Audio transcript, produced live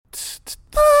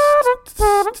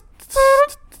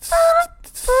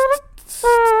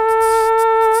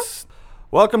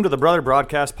Welcome to the Brother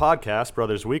Broadcast Podcast,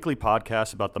 Brother's weekly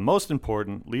podcast about the most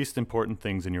important, least important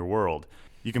things in your world.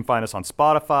 You can find us on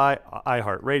Spotify,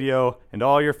 iHeartRadio, and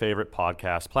all your favorite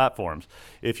podcast platforms.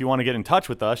 If you want to get in touch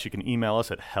with us, you can email us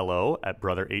at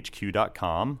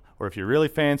hello@brotherhq.com, or if you're really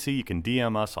fancy, you can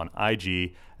DM us on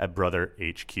IG at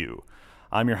brotherhq.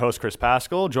 I'm your host, Chris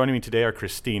Pascal. Joining me today are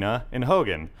Christina and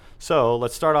Hogan. So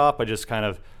let's start off by just kind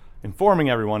of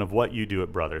informing everyone of what you do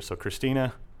at Brother. So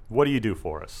Christina, what do you do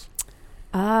for us?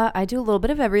 I do a little bit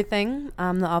of everything.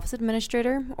 I'm the office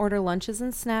administrator, order lunches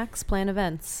and snacks, plan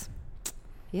events.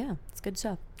 Yeah, it's good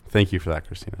stuff. Thank you for that,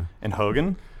 Christina. And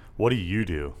Hogan, what do you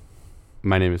do?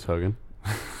 My name is Hogan,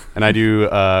 and I do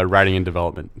writing and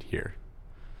development here.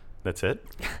 That's it?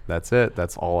 That's it.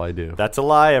 That's all I do. That's a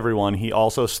lie, everyone. He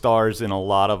also stars in a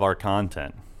lot of our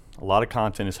content. A lot of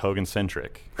content is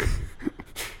Hogan-centric.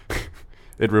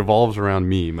 It revolves around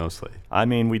me mostly. I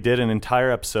mean, we did an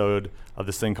entire episode of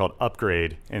this thing called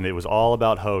Upgrade, and it was all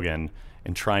about Hogan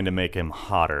and trying to make him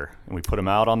hotter. And we put him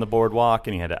out on the boardwalk,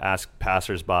 and he had to ask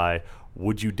passersby,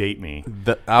 "Would you date me?"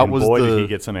 And boy, did he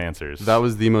get some answers. That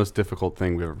was the most difficult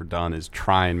thing we've ever done, is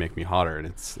try and make me hotter, and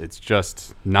it's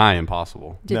just nigh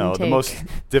impossible. The most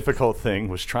difficult thing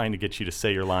was trying to get you to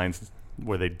say your lines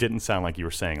where they didn't sound like you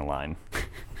were saying a line.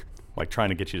 Like trying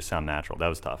to get you to sound natural. That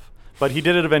was tough. But he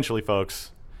did it eventually,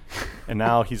 folks. And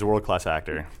now he's a world-class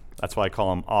actor. That's why I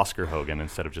call him Oscar Hogan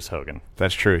instead of just Hogan.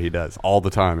 That's true. He does. All the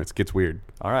time. It gets weird.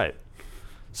 All right.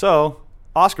 So,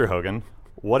 Oscar Hogan,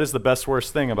 what is the best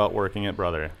worst thing about working at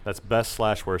Brother? That's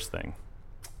best/worst thing.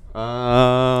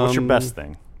 What's your best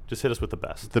thing? Just hit us with the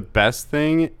best. The best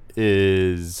thing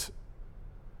is,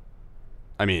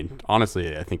 I mean,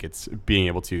 honestly, I think it's being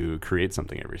able to create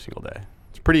something every single day.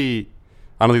 It's pretty,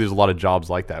 I don't think there's a lot of jobs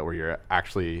like that where you're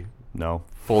actually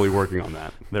fully working on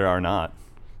that. There are not.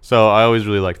 So I always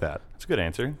really like that. That's a good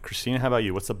answer. Christina, how about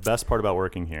you? What's the best part about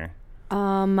working here?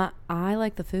 I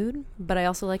like the food, but I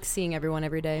also like seeing everyone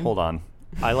every day. Hold on.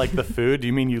 I like the food. Do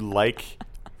you mean you like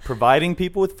providing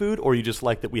people with food, or you just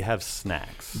like that we have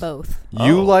snacks? Both.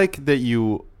 You like that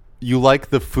you like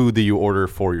the food that you order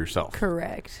for yourself.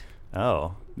 Correct.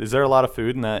 Oh. Is there a lot of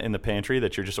food in the pantry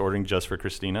that you're just ordering just for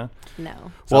Christina?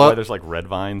 No. So why there's like red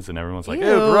vines and everyone's like, ew,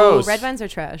 gross. Red vines are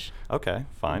trash. Okay,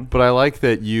 fine. But I like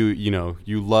that you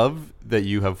love that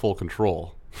you have full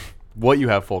control. What you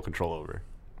have full control over.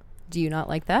 Do you not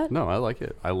like that? No, I like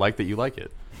it. I like that you like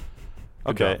it.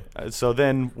 Okay. So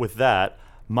then with that,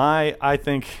 I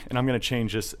think, and I'm going to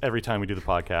change this every time we do the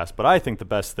podcast, but I think the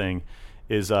best thing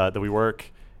is that we work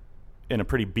in a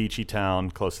pretty beachy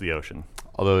town close to the ocean.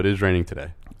 Although it is raining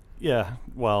today. Yeah,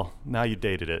 well, now you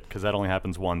dated it because that only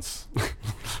happens once.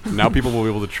 Now people will be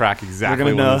able to track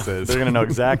exactly when this is. They're going to know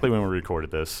exactly when we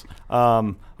recorded this.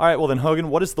 All right, well then,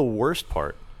 Hogan, what is the worst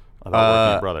part about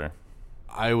working at Brother?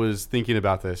 I was thinking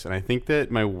about this, and I think that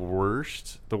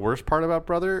the worst part about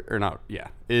Brother,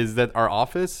 is that our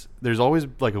office, there's always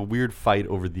like a weird fight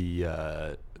over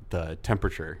the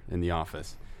temperature in the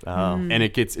office. And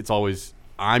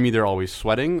I'm either always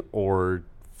sweating or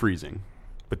freezing.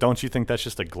 But don't you think that's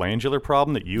just a glandular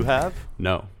problem that you have?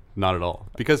 No, not at all.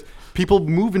 Because people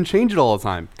move and change it all the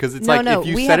time. Because it's if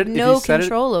you we set have it, no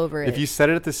control over it. If you set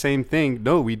it at the same thing,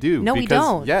 no, we do. No, we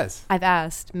don't. Yes, I've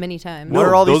asked many times. What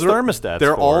are all these thermostats?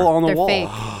 They're for? all on the They're wall. fake.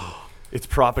 It's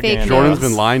propaganda. Jordan's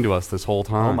been lying to us this whole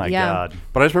time. Oh my God!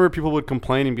 But I just remember people would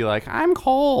complain and be like, "I'm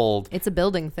cold." It's a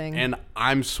building thing. And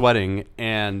I'm sweating,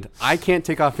 and I can't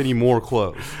take off any more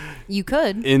clothes. You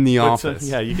could. In the office.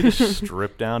 You could just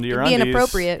strip down to your It'd undies. be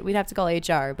inappropriate. We'd have to call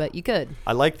HR, but you could.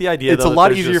 I like the idea, It's a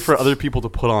lot easier for other people to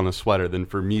put on a sweater than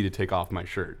for me to take off my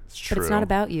shirt. It's true. But it's not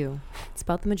about you. It's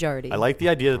about the majority. I like the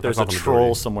idea that there's a That's not the troll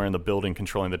majority. somewhere in the building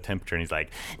controlling the temperature, and he's like,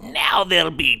 "Now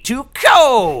they'll be too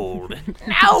cold.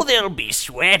 Now they'll be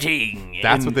sweating."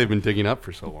 That's what they've been digging up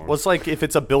for so long. Well, it's like if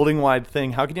it's a building-wide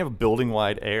thing, how can you have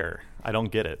building-wide air? I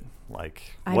don't get it.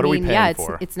 Like, what are we paying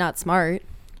for? It's not smart,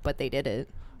 but they did it.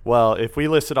 Well, if we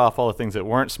listed off all the things that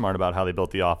weren't smart about how they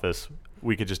built the office,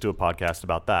 we could just do a podcast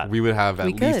about that. We would have at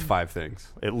We least could. 5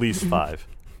 things. At least 5.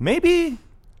 Maybe,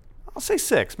 I'll say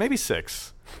 6. Maybe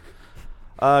 6.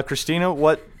 Christina,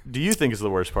 what do you think is the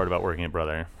worst part about working at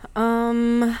Brother?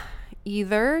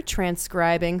 Either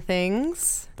transcribing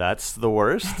things. That's the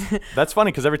worst. That's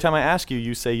funny because every time I ask you,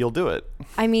 you say you'll do it.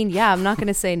 I mean, yeah, I'm not going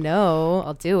to say no.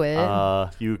 I'll do it.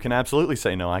 You can absolutely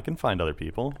say no. I can find other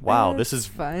people. Wow, this is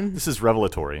fun. This is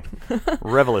revelatory.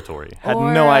 Revelatory. Had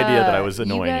Or, no idea that I was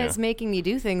annoying you. guys making me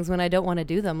do things when I don't want to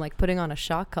do them, like putting on a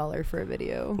shock collar for a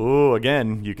video. Ooh,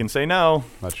 again, you can say no.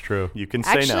 That's true. You can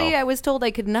say no. Actually, I was told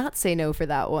I could not say no for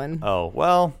that one. Oh,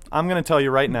 well, I'm going to tell you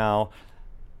right now,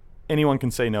 anyone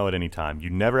can say no at any time. You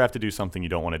never have to do something you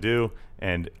don't want to do.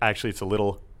 And actually, it's a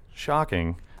little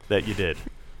shocking that you did.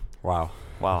 Wow.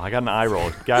 Wow, I got an eye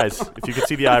roll. Guys, if you could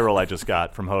see the eye roll I just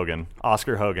got from Hogan,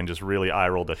 Oscar Hogan just really eye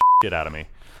rolled the shit out of me.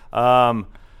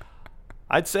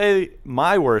 I'd say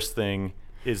my worst thing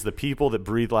is the people that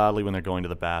breathe loudly when they're going to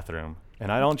the bathroom.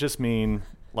 And I don't just mean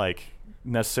like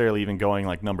necessarily even going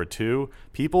like number 2.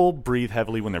 People breathe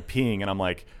heavily when they're peeing, and I'm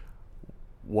like,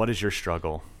 what is your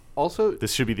struggle? Also,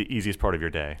 This should be the easiest part of your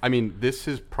day. I mean, this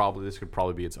could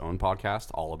probably be its own podcast,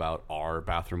 all about our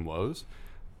bathroom woes.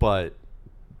 But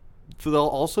so they'll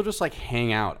also just like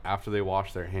hang out after they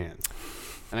wash their hands,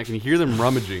 and I can hear them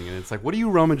rummaging, and it's like, what are you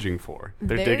rummaging for?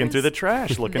 They're digging through the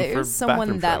trash looking for There's someone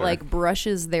bathroom that Trevor. like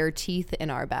brushes their teeth in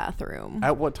our bathroom.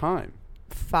 At what time?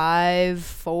 5,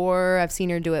 4. I've seen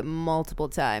her do it multiple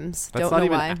times. That's Don't not know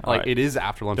even why. like Alright. it is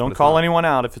after lunch. Don't but it's call not. anyone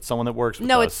out if it's someone that works with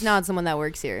No, us. it's not someone that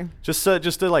works here. Just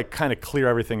to like kind of clear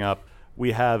everything up,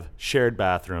 we have shared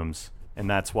bathrooms, and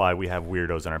that's why we have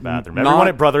weirdos in our bathroom. Not- Everyone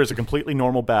at Brother is a completely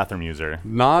normal bathroom user.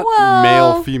 Not Well,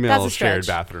 male, female that's a shared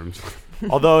stretch. bathrooms.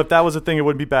 Although if that was a thing, it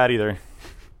wouldn't be bad either.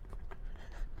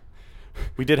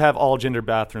 We did have all gender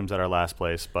bathrooms at our last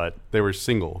place, but They were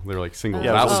single. They were like single.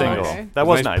 yeah, That it was was single. nice. okay. That It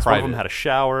was nice nice. One of them private. had a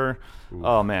shower.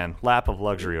 Oh man, lap of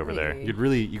luxury over there.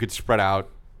 Really? You could spread out,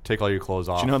 take all your clothes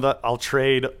off. Do you know that I'll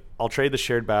trade the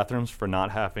shared bathrooms for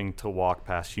not having to walk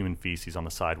past human feces on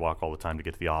the sidewalk all the time to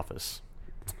get to the office.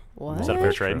 What? Is that a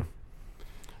fair trade?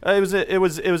 It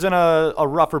was in a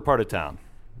rougher part of town.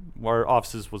 Our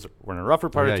offices were in a rougher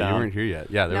part yeah, of town. you weren't here yet.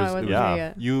 Yeah, there No, I was. wasn't it was yeah.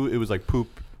 here yet. It was like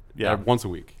poop. Yeah. Once a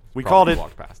week. We Probably called it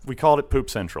walked past. we called it Poop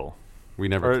Central. We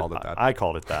never Or called it that. I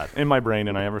called it that in my brain,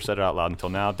 and I never said it out loud until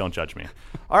now. Don't judge me.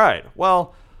 All right.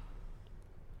 Well,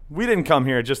 we didn't come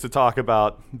here just to talk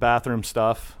about bathroom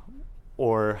stuff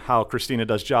or how Christina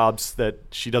does jobs that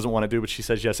she doesn't want to do, but she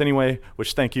says yes anyway,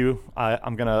 which thank you.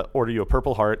 I'm going to order you a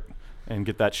Purple Heart and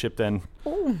get that shipped in.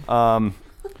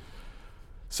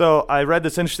 So I read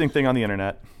this interesting thing on the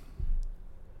internet,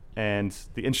 and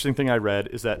the interesting thing I read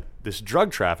is that this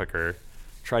drug trafficker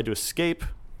tried to escape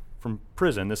from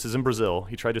prison. This is in Brazil.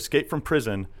 He tried to escape from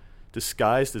prison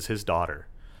disguised as his daughter.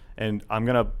 And I'm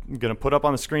gonna put up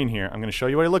on the screen here. I'm gonna show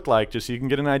you what he looked like, just so you can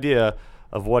get an idea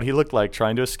of what he looked like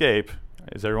trying to escape.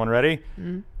 Is everyone ready?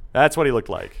 Mm-hmm. That's what he looked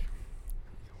like.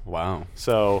 Wow.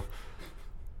 So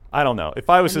I don't know. If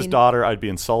I was I his mean- daughter, I'd be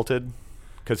insulted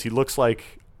because he looks like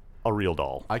a real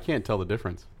doll. I can't tell the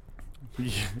difference.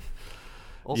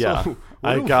 Also, Yeah. what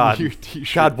a God, weird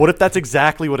t-shirt. God, what if that's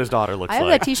exactly what his daughter looks I have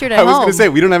like? that T-shirt at I was home. gonna say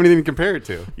we don't have anything to compare it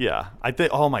to. Yeah, I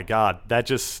think. Oh my God, that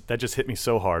just hit me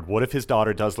so hard. What if his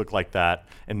daughter does look like that?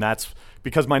 And that's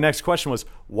because my next question was,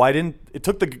 why didn't it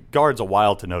took the guards a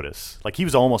while to notice? Like he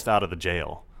was almost out of the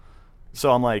jail.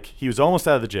 So I'm like, he was almost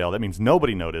out of the jail. That means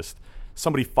nobody noticed.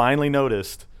 Somebody finally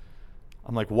noticed.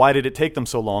 I'm like, why did it take them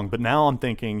so long? But now I'm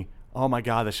thinking, oh my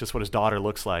God, that's just what his daughter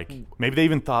looks like. Maybe they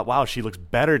even thought, wow, she looks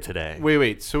better today.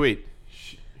 Wait.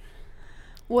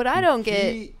 What I don't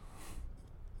get. He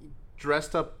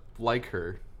dressed up like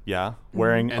her Yeah,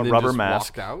 wearing and a then rubber just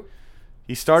mask. walked out.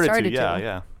 He started Started to, yeah, to.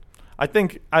 yeah.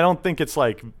 I don't think it's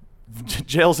like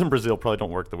jails in Brazil probably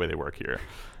don't work the way they work here.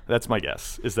 That's my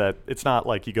guess. Is that it's not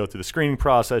like you go through the screening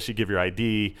process, you give your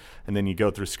ID, and then you go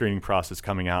through screening process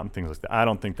coming out and things like that. I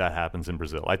don't think that happens in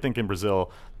Brazil. I think in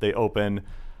Brazil they open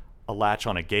a latch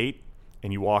on a gate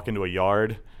and you walk into a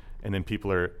yard, and then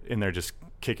people are in there just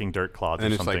kicking dirt clods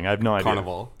And or it's something. like I have no idea.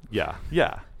 carnival. Yeah.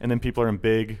 And then people are in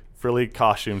big frilly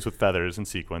costumes with feathers and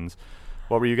sequins.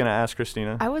 What were you going to ask,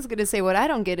 Christina? I was going to say what I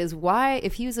don't get is why,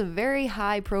 if he was a very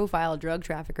high-profile drug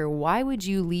trafficker, why would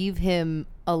you leave him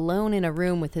alone in a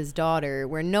room with his daughter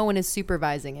where no one is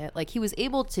supervising it? Like, he was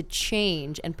able to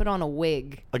change and put on a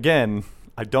wig. Again,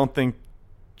 I don't think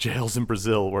jails in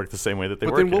Brazil work the same way that they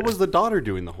But work then what here. was the daughter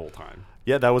doing the whole time?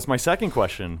 Yeah, that was my second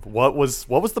question. What was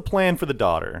the plan for the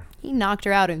daughter? He knocked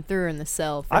her out and threw her in the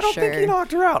cell for I don't sure. think he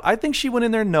knocked her out. I think she went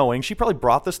in there knowing. She probably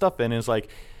brought the stuff in and was like,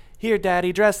 "Here,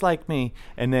 Daddy, dress like me."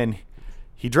 And then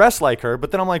he dressed like her.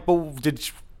 But then I'm like, "But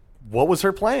what was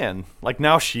her plan? Like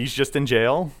now she's just in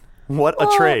jail? What a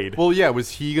trade!" Well, yeah.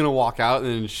 Was he gonna walk out and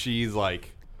then she's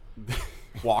like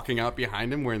walking out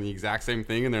behind him wearing the exact same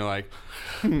thing, and they're like,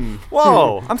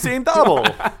 Whoa, I'm seeing double.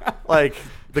 Like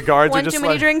the guards are One just too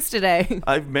many like, drinks today.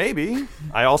 Maybe.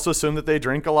 I also assume that they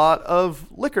drink a lot of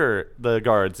liquor, the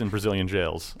guards in Brazilian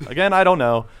jails. Again, I don't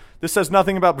know. This says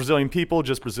nothing about Brazilian people,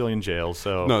 just Brazilian jails.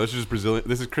 So "No, this is just Brazilian.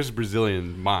 This is Chris'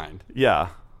 Brazilian mind." yeah.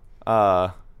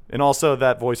 And also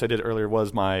that voice I did earlier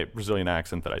was my Brazilian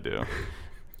accent that I do.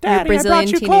 Your Brazilian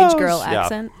teenage girl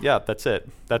accent. Yeah, that's it.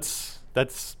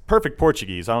 That's perfect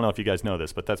Portuguese. I don't know if you guys know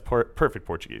this, but that's perfect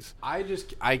Portuguese.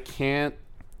 I can't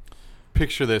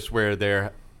picture this where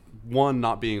they're one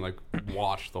not being like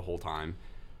watched the whole time.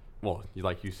 Well,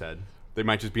 like you said, they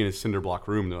might just be in a cinder block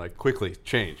room. They're like, quickly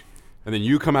change, and then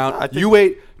you come out. You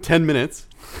wait 10 minutes,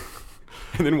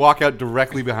 and then walk out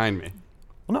directly behind me.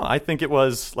 Well, no, I think it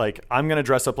was like, I'm going to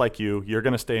dress up like you. You're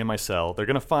going to stay in my cell. They're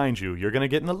going to find you. You're going to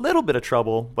get in a little bit of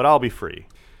trouble, but I'll be free.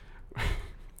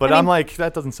 But I'm like,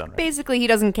 that doesn't sound right. Basically, he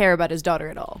doesn't care about his daughter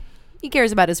at all. He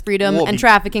cares about his freedom Well, and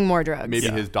trafficking more drugs. Maybe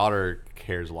his daughter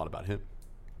cares a lot about him.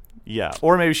 Yeah,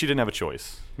 or maybe she didn't have a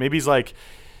choice. Maybe he's like,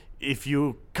 if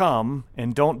you come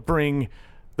and don't bring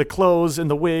the clothes and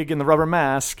the wig and the rubber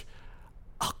mask,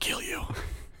 I'll kill you. I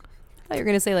thought you were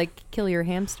going to say, like, kill your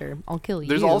hamster. I'll kill you.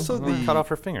 There's also Cut off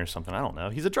her finger or something. I don't know.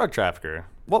 He's a drug trafficker.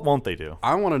 What won't they do?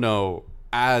 I want to know,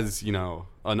 as you know,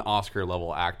 an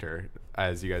Oscar-level actor,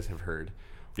 as you guys have heard.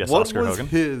 Yes, what Oscar was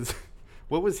Hogan.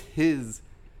 What was his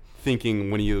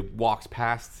thinking when he walks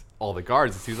past all the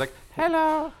guards? He was like,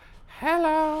 hello.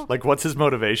 Like, what's his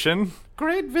motivation?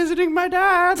 Great visiting my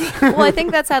dad. Well, I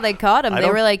think that's how they caught him. I They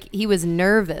don't- were like, he was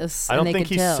nervous. I don't and they think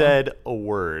could he tell. said a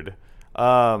word.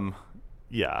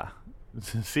 Yeah.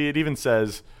 See, it even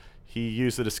says he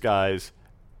used the disguise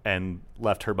and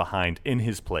left her behind in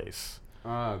his place.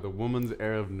 The woman's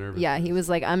air of nervousness. Yeah, he was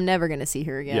like, I'm never going to see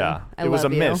her again. Yeah, I it was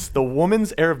love you. amiss. The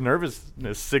woman's air of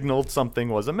nervousness signaled something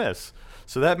was amiss.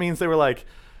 So that means they were like,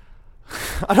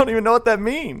 I don't even know what that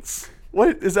means.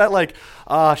 What is that like?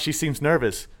 She seems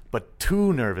nervous, but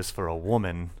too nervous for a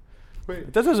woman.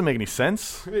 Wait, That doesn't make any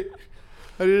sense. I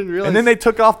didn't realize. And then they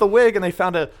took off the wig and they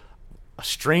found a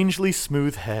strangely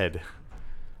smooth head.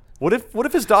 What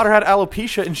if his daughter had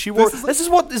alopecia and she wore? This is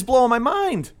what is blowing my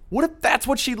mind. What if that's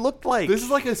what she looked like? This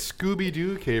is like a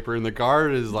Scooby-Doo caper, and the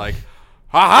guard is like,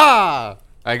 "Ha ha!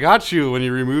 I got you!" When he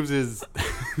removes his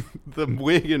the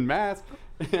wig and mask,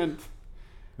 and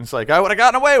It's like, I would have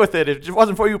gotten away with it if it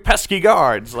wasn't for you pesky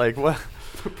guards. Like, what?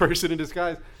 the person in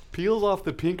disguise peels off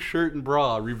the pink shirt and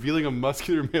bra, revealing a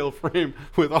muscular male frame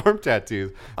with arm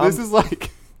tattoos. This is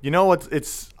like, You know what?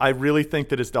 I really think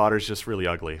that his daughter's just really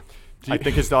ugly. I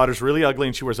think his daughter's really ugly,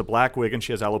 and she wears a black wig, and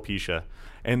she has alopecia,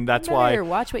 and that's why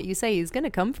Watch what you say. He's going to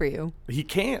come for you. he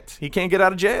can't get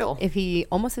out of jail. If he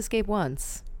almost escaped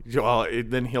once, Well,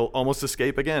 then he'll almost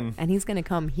escape again. and he's going to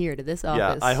come here to this office.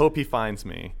 Yeah, I hope he finds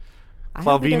me. I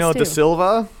hope he does Flavino too. da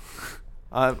Silva,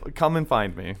 come and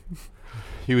find me.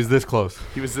 he was this close.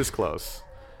 He was this close.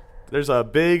 There's a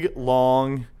big,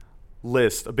 long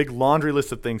list, a big laundry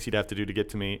list of things he'd have to do to get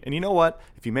to me. And you know what?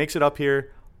 If he makes it up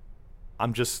here,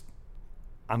 I'm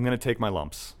going to take my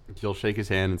lumps. You'll shake his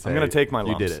hand and say, I'm going to take my you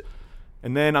lumps. did it.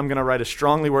 And then I'm going to write a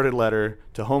strongly worded letter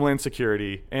to Homeland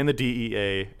Security and the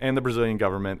DEA and the Brazilian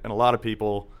government and a lot of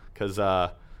people, because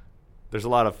there's a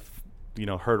lot of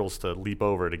hurdles to leap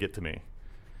over to get to me.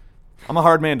 I'm a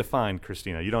hard man to find,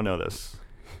 Christina. You don't know this.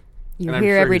 You're And I'm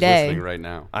here sure every he's day. listening right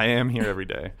now. I am here every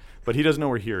day. But he doesn't know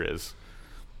where here is.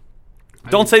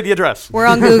 Don't say the address. We're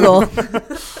on Google.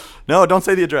 No, don't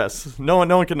say the address. No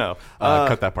one can know.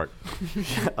 Cut that part.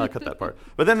 I'll cut that part.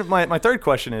 But then my third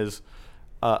question is,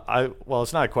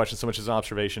 it's not a question so much as an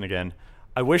observation again.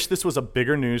 I wish this was a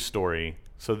bigger news story.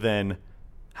 So then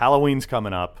Halloween's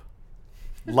coming up.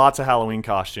 Lots of Halloween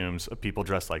costumes of people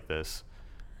dressed like this.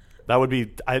 That would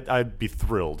be, I'd be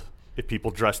thrilled if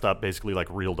people dressed up basically like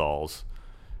real dolls.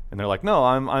 And they're like, no,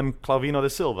 I'm Flavino da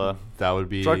Silva, That would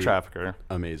be drug trafficker.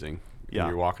 amazing. Yeah.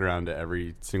 You're walking around to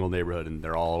every single neighborhood, and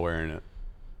they're all wearing it.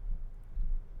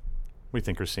 What do you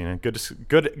think, Christina?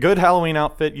 Good Halloween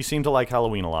outfit. You seem to like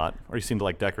Halloween a lot, or you seem to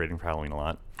like decorating for Halloween a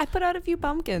lot. I put out a few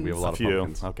pumpkins. We have a lot A of few.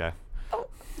 pumpkins. Okay.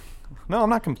 No, I'm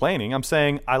not complaining. I'm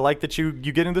saying I like that you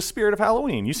get into the spirit of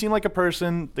Halloween. You seem like a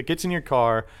person that gets in your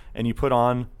car and you put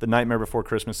on the Nightmare Before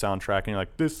Christmas soundtrack and you're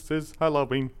like, this is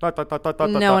Halloween. Da, da, da, da, da,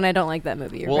 No, da. and I don't like that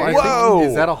movie. You're Well, very I right. Whoa! think,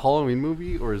 is that a Halloween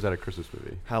movie or is that a Christmas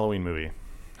movie? Halloween movie.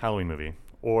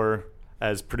 Or,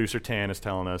 as producer Tan is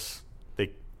telling us, they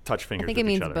touch fingers I think with it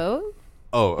each means other. both.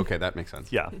 Oh, okay, that makes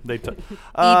sense. Yeah. They E.T.?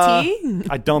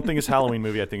 I don't think it's a Halloween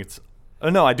movie. I think it's...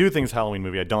 no, I do think it's a Halloween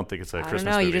movie. I don't think it's a I Christmas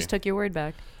don't know. movie. You just took your word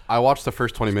back. I watch the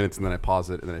first 20 minutes and then I pause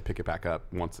it and then I pick it back up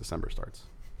once December starts.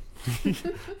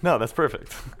 No, that's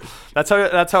perfect. That's how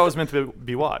it was meant to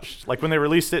be watched. Like when they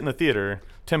released it in the theater,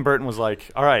 Tim Burton was like,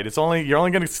 "All right, you're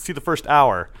only going to see the first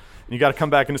hour, and you got to come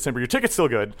back in December. Your ticket's still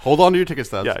good. Hold on to your ticket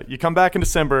stubs. Yeah, you come back in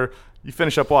December, you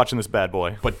finish up watching this bad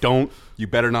boy. But you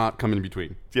better not come in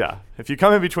between. Yeah, if you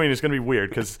come in between, it's going to be weird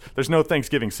because there's no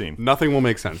Thanksgiving scene. Nothing will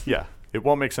make sense. Yeah, it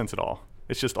won't make sense at all.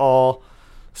 It's just all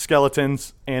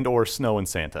skeletons and or snow and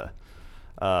Santa.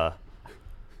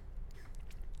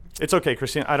 It's okay,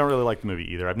 Christina. I don't really like the movie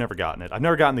either. I've never gotten it. I've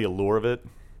never gotten the allure of it.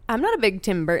 I'm not a big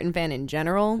Tim Burton fan in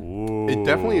general. Ooh, It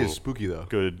definitely is spooky though.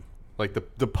 good. Like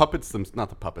the puppets, not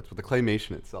the puppets, but the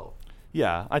claymation itself.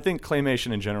 Yeah, I think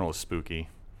claymation in general is spooky.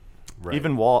 Right.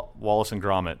 Even Wallace and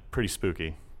Gromit, pretty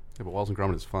spooky. Yeah, but Wallace and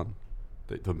Gromit is fun.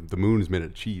 The moon is made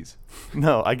of cheese.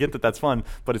 No, I get that that's fun,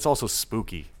 but it's also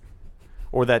spooky.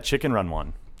 Or that Chicken Run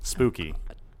one, spooky.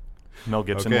 Mel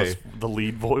Gibson Okay. was the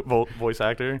lead voice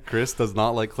actor. Chris does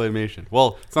not like claymation.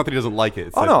 Well, it's not that he doesn't like it.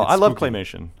 It's Oh that no, it's I love spooky.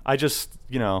 claymation. I just,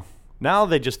 now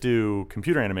they just do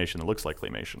computer animation that looks like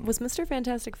claymation. Was Mr.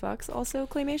 Fantastic Fox also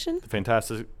claymation? The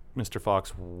Fantastic Mr.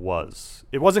 Fox was.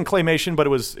 It wasn't claymation, but it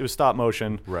was stop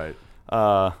motion. Right.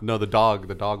 Uh, No, the dog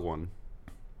one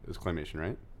is claymation,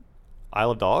 right?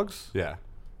 Isle of Dogs? Yeah.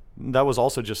 That was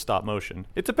also just stop motion.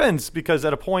 It depends, because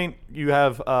at a point you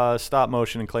have stop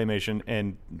motion and claymation,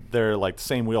 and they're like the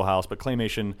same wheelhouse, but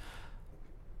claymation,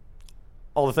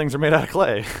 all the things are made out of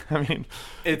clay. I mean,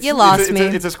 You lost it's me.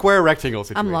 It's a square rectangle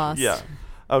situation. I'm lost. yeah.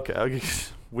 Okay.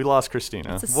 We lost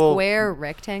Christina. It's a square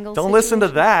rectangle. Don't listen to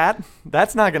situation? that.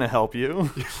 That's not going to help you.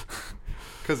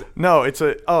 Because No,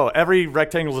 every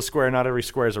rectangle is a square, not every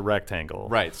square is a rectangle.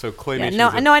 right, so claymation. no,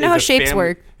 is a- no, I know is how a shapes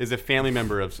work. Is a family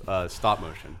member of stop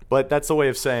motion. But that's the way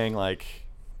of saying, like,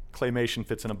 claymation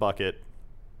fits in a bucket,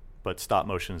 but stop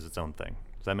motion is its own thing.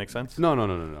 Does that make sense? No.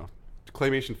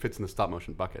 Claymation fits in the stop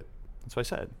motion bucket. That's what I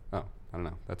said. Oh, I don't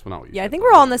know. That's not what you Yeah, said. I think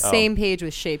we're all on the Oh. same page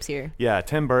with shapes here. Yeah,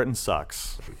 Tim Burton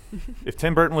sucks. If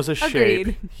Tim Burton was a shape,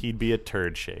 Agreed. he'd be a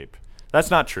turd shape. That's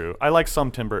not true. I like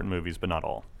some Tim Burton movies, but not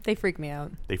all. They freak me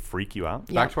out. They freak you out.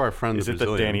 Yeah. Back to our friend Is the it the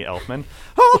Brazilian. Danny Elfman?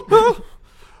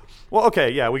 Well, okay,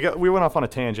 yeah, we went off on a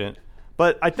tangent,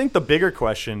 but I think the bigger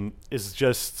question is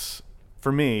just,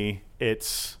 for me,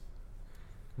 it's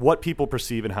what people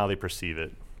perceive and how they perceive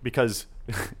it. Because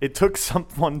it took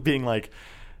someone being like,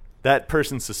 that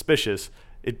person's suspicious.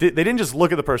 They didn't just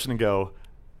look at the person and go,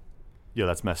 yo,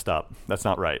 that's messed up. That's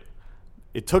not right.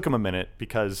 It took him a minute,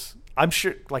 because I'm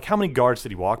sure, like, how many guards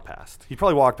did he walk past? He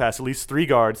probably walked past at least 3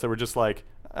 guards that were just like,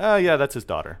 oh, yeah, that's his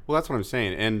daughter. Well, that's what I'm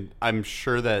saying, and I'm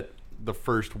sure that the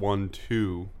first 1,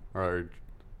 2 are,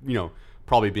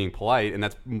 probably being polite, and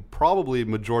that's probably a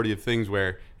majority of things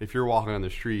where if you're walking on the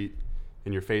street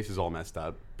and your face is all messed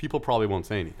up, people probably won't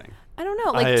say anything. I don't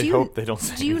know. Like, I do you, hope they don't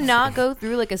say do you anything. not go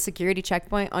through like a security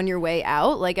checkpoint on your way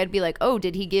out? Like, I'd be like, oh,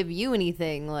 did he give you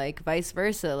anything? Like, vice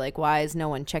versa. Like, why is no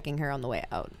one checking her on the way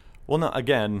out? Well, no,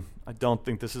 again, I don't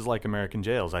think this is like American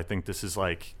jails. I think this is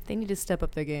like, They need to step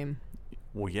up their game.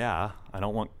 well, yeah, I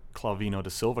don't want Clavino da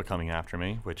Silva coming after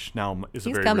me, which now is a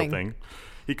He's very coming. real thing.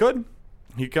 He could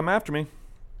come after me.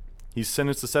 He's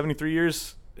sentenced to 73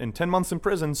 years and 10 months in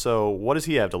prison, so what does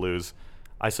he have to lose?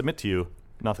 I submit to you,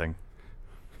 nothing.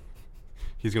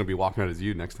 He's going to be walking out as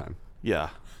you next time. Yeah,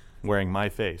 wearing my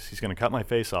face. He's going to cut my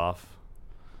face off.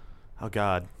 Oh,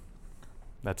 God.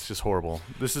 That's just horrible.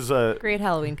 This is a Great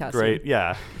Halloween costume.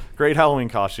 great Halloween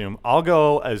costume. I'll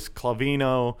go as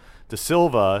Clavino da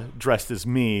Silva dressed as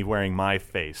me wearing my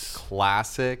face.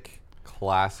 Classic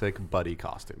buddy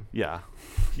costume. Yeah.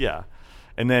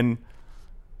 And then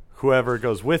whoever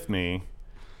goes with me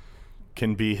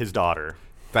can be his daughter.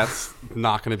 That's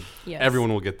not going to... Yes.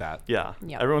 Everyone will get that. Yeah.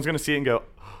 Yep. Everyone's going to see it and go,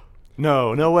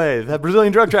 no way, that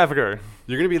Brazilian drug trafficker.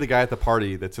 You're going to be the guy at the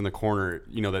party that's in the corner,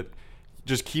 that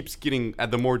just keeps getting...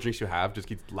 The more drinks you have, just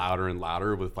gets louder and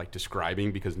louder with, like,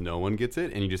 describing because no one gets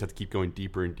it, and you just have to keep going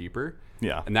deeper and deeper.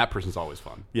 Yeah. And that person's always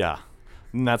fun. Yeah.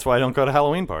 And that's why I don't go to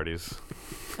Halloween parties.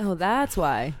 Oh, that's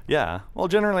why. Yeah. Well,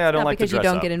 generally I don't Not like to because dress you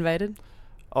don't up. get invited.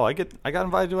 Oh, I got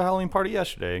invited to a Halloween party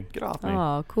yesterday. Get off me.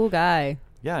 Oh, cool guy.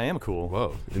 Yeah, I am cool.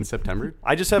 Whoa. In September?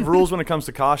 I just have rules when it comes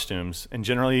to costumes, and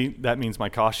generally that means my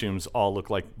costumes all look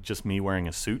like just me wearing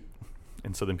a suit.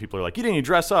 And so then people are like, you didn't even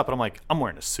dress up. And I'm like, I'm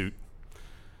wearing a suit.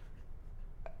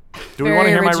 Do we Very want to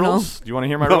hear original. my rules? Do you want to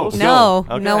hear my No. rules? No,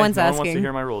 Okay, no one's no one wants asking. to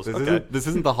hear my rules. This, Okay. isn't, this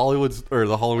isn't the Hollywood... Or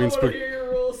the Halloween spook...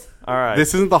 All right.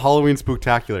 This isn't the Halloween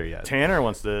spooktacular yet. Tanner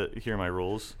wants to hear my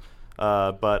rules,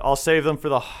 but I'll save them for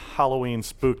the Halloween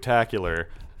spooktacular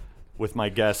with my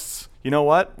guests. You know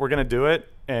what? We're going to do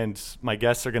it, and my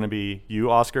guests are going to be you,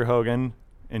 Oscar Hogan,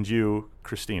 and you,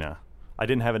 Christina. I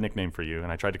didn't have a nickname for you,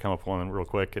 and I tried to come up with one real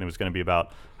quick, and it was going to be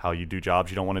about how you do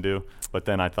jobs you don't want to do. But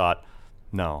then I thought,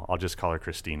 no, I'll just call her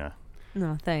Christina.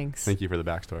 No, thanks. Thank you for the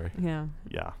backstory. Yeah.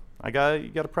 Yeah, you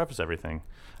got to preface everything.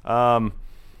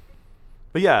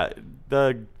 But yeah,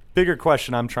 the bigger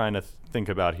question I'm trying to think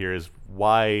about here is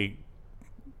why.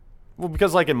 Well,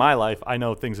 because like in my life, I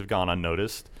know things have gone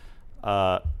unnoticed.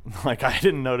 Like I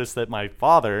didn't notice that my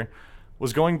father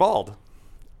was going bald.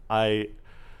 I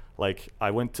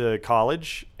went to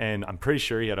college, and I'm pretty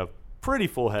sure he had a pretty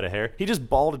full head of hair. He just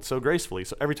balded so gracefully.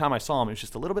 So every time I saw him, it was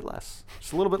just a little bit less.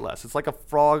 Just a little bit less. It's like a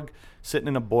frog sitting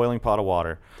in a boiling pot of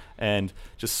water. And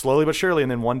just slowly but surely.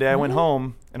 And then one day I went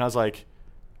home and I was like,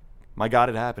 my God,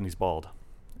 it happened. He's bald.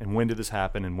 And when did this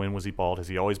happen? And when was he bald? Has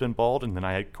he always been bald? And then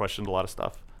I questioned a lot of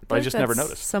stuff. But I just never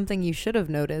noticed. Something you should have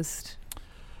noticed.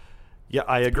 Yeah,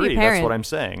 I agree. That's what I'm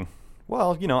saying.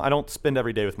 Well, I don't spend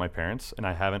every day with my parents, and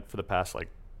I haven't for the past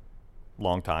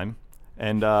long time.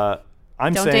 And I'm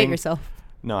saying, don't date yourself.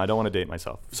 No, I don't want to date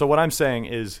myself. So what I'm saying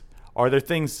is, are there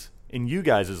things in you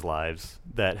guys' lives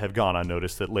that have gone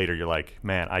unnoticed that later you're like,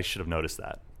 man, I should have noticed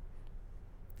that?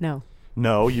 No.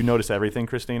 No, you notice everything,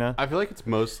 Christina? I feel like it's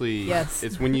mostly yes.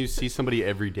 It's when you see somebody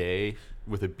every day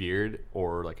with a beard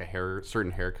or like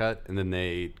certain haircut, and then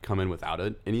they come in without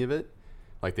any of it,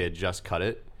 like they had just cut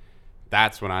it.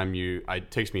 That's when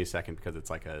it takes me a second because it's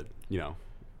like a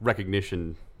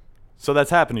recognition. So that's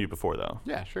happened to you before, though?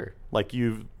 Yeah, sure. Like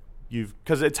you've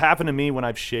because it's happened to me when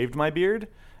I've shaved my beard,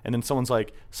 and then someone's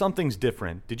like, something's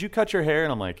different. Did you cut your hair?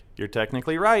 And I'm like, you're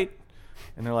technically right.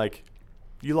 And they're like,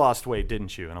 you lost weight,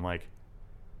 didn't you? And I'm like,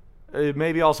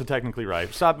 maybe also technically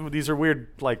right. Stop. These are weird,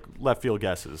 left field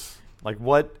guesses. Like,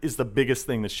 what is the biggest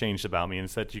thing that's changed about me? And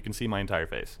it's that you can see my entire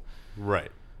face.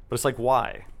 Right. But it's like,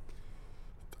 why?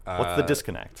 What's the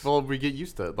disconnect? Well, we get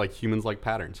used to it. Like, humans like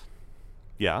patterns.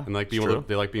 Yeah. And they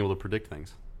like being able to predict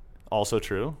things. Also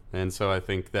true. And so I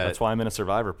think that's why I'm in a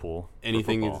survivor pool.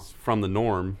 Anything is from the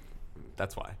norm.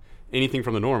 That's why. Anything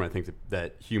from the norm, I think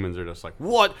that humans are just like,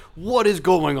 what is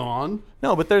going on?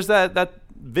 No, but there's that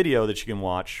video that you can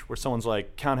watch where someone's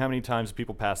like, count how many times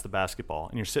people pass the basketball,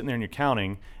 and you're sitting there and you're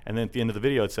counting, and then at the end of the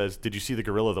video it says, did you see the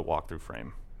gorilla that walked through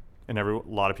frame? And a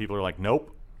lot of people are like,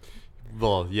 nope.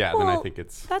 Well, yeah, then I think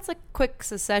that's a quick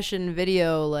succession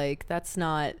video. Like, that's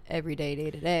not everyday,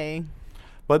 day to day.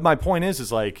 But my point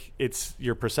is like, it's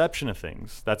your perception of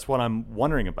things. That's what I'm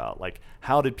wondering about. Like,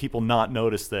 how did people not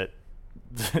notice that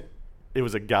it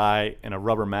was a guy in a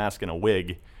rubber mask and a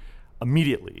wig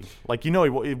immediately? Like,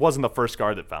 it wasn't the first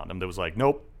guard that found him. That was like,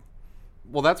 nope.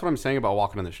 Well, that's what I'm saying about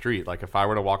walking on the street. Like, if I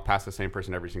were to walk past the same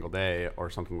person every single day or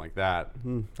something like that,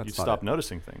 you'd stop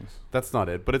noticing things. That's not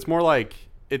it. But it's more like,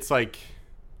 it's like...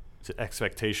 Is it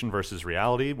expectation versus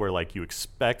reality, where like you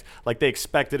expect, like they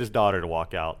expected his daughter to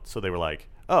walk out, so they were like,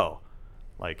 oh,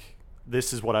 like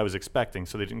this is what I was expecting,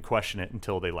 so they didn't question it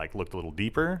until they like looked a little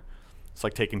deeper. It's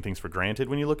like taking things for granted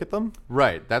when you look at them.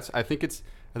 Right. I think it's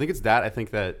that. I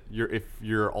think that if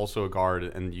you're also a guard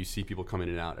and you see people come in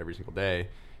and out every single day,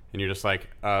 and you're just like,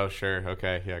 oh sure,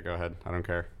 okay, yeah, go ahead, I don't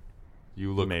care.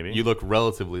 You look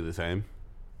relatively the same.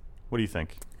 What do you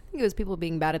think? I think it was people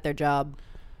being bad at their job.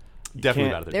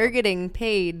 Definitely bad at their job. They're getting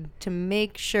paid to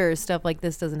make sure stuff like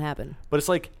this doesn't happen. But it's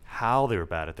like how they were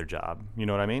bad at their job. You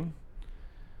know what I mean?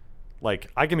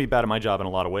 Like, I can be bad at my job in a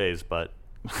lot of ways, but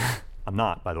I'm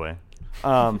not, by the way.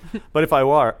 But if I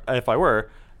were,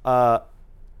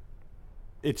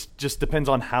 it just depends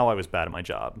on how I was bad at my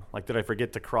job. Like, did I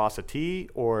forget to cross a T,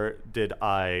 or did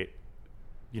I,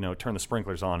 turn the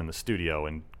sprinklers on in the studio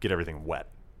and get everything wet?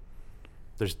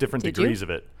 There's different degrees of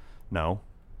it. No,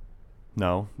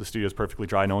 the studio's perfectly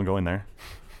dry. No one go in there.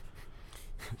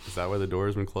 Is that why the door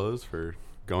has been closed for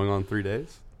going on 3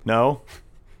 days? No.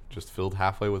 Just filled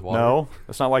halfway with water? No,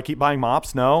 that's not why I keep buying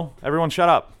mops. No. Everyone shut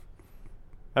up.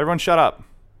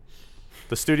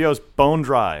 The studio's bone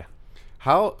dry.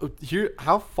 How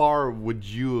far would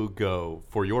you go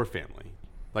for your family?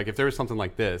 Like, if there was something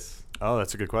like this. Oh,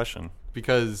 that's a good question.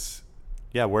 Because...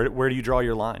 Yeah, where do you draw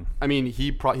your line? I mean,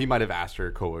 he might have asked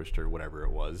her, coerced her, whatever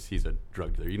it was. He's a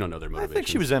drug dealer. You don't know their motivations. I think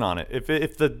she was in on it.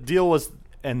 If the deal was,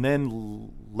 and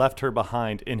then left her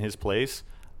behind in his place,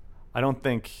 I don't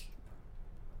think,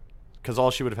 because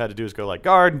all she would have had to do is go like,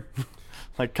 guard,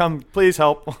 like, come, please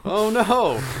help. Oh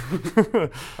no,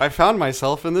 I found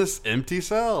myself in this empty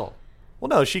cell. Well,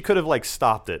 no, she could have like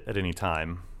stopped it at any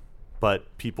time,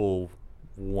 but people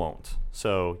won't.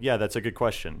 So yeah, that's a good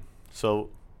question. So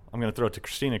I'm going to throw it to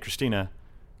Christina. Christina,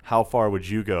 how far would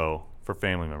you go for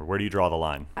family member? Where do you draw the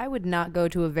line? I would not go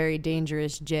to a very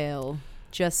dangerous jail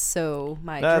just so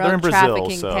my they're in drug Brazil,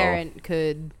 trafficking parent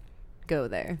could go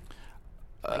there.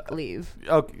 Leave.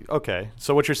 Okay.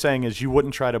 So what you're saying is you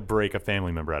wouldn't try to break a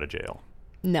family member out of jail?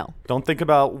 No. Don't think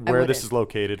about where this is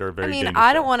located or very dangerous.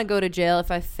 I don't want to go to jail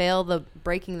if I fail the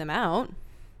breaking them out.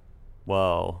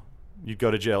 Well, you'd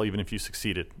go to jail even if you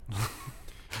succeeded.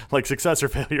 Like, success or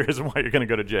failure isn't why you're going to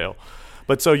go to jail.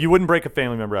 But so you wouldn't break a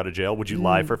family member out of jail. Would you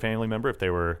lie for a family member if they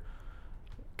were,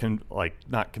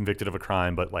 not convicted of a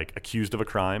crime, but, like, accused of a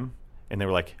crime? And they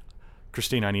were like,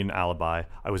 Christine, I need an alibi.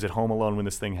 I was at home alone when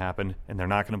this thing happened, and they're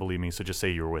not going to believe me, so just say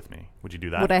you were with me. Would you do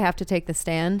that? Would I have to take the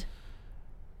stand?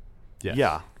 Yes.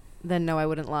 Yeah. Then no, I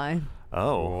wouldn't lie.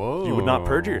 Oh. You would not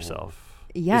perjure yourself.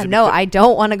 Yeah, Is it no, because- I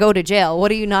don't want to go to jail.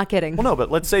 What are you not getting? Well, no, but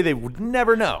let's say they would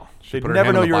never know. They'd Put her never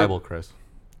hand know on the you're. Bible, Chris.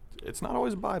 It's not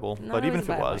always a Bible, Not but even always if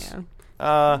it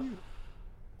Bible, was,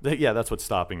 yeah. yeah, that's what's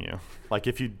stopping you. Like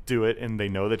if you do it and they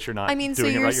know that you're not. I mean, so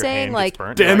doing it you're right, your saying, hand like- gets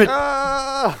burnt, Damn you're it. like,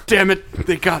 "Ah, Damn it!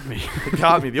 They got me. they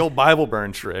got me. The old Bible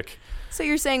burn trick. So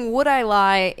you're saying, would I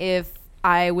lie if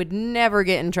I would never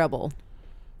get in trouble?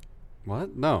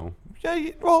 What? No. Yeah,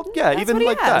 well, yeah, That's even what he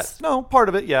like asked. that. No, part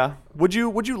of it, yeah. Would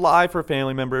you lie for a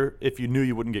family member if you knew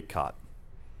you wouldn't get caught?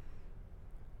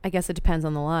 I guess it depends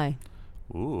on the lie.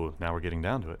 Ooh, now we're getting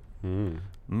down to it.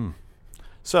 Mm.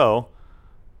 So,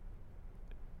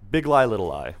 big lie, little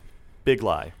lie. Big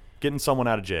lie. Getting someone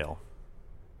out of jail.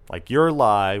 Like your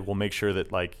lie will make sure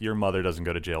that like your mother doesn't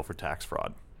go to jail for tax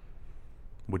fraud.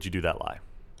 Would you do that lie?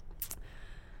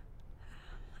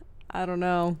 I don't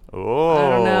know. Oh, I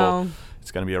don't know.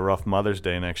 It's going to be a rough Mother's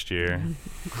Day next year.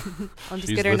 I'll just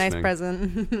She's get her a nice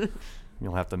listening. present.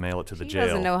 You'll have to mail it to the She jail.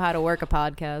 doesn't know how to work a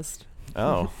podcast.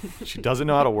 Oh, she doesn't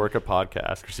know how to work a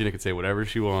podcast. Christina could say whatever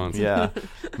she wants. Yeah.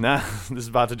 Nah, this is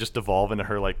about to just devolve into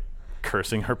her like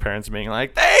cursing her parents, being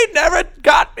like, "They never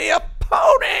got me a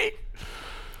pony."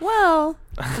 Well,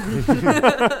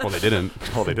 Well, they didn't.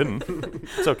 Well, they didn't.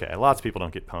 It's okay. Lots of people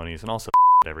don't get ponies, and also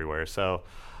everywhere. So,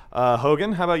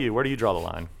 Hogan, how about you? Where do you draw the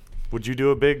line? Would you do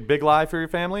a big lie for your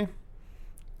family?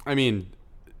 I mean,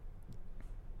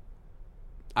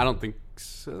 I don't think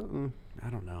so. I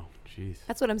don't know. Jeez.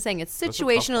 that's what I'm saying. It's That's a tough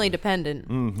situationally one. dependent.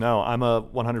 No, I'm a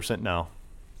 100% no.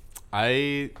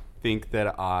 I think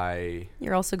that I,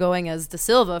 You're also going as De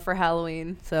Silva for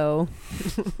Halloween, so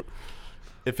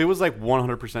if it was like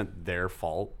 100% their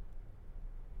fault,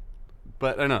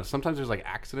 but I don't know. Sometimes there's like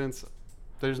accidents.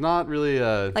 There's not really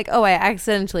a like, oh, I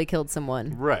accidentally killed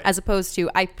someone, Right. As opposed to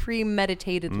I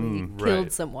premeditatedly killed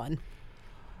right. someone.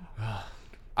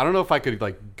 I don't know if I could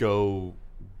like go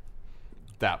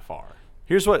that far.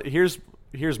 Here's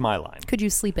my line. Could you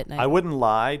sleep at night? I wouldn't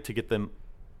lie to get them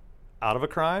out of a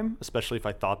crime, especially if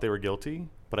I thought they were guilty.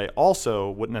 But I also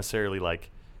wouldn't necessarily like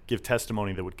give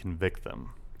testimony that would convict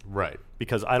them, Right.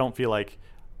 because I don't feel like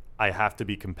I have to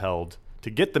be compelled to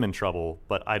get them in trouble,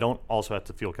 but I don't also have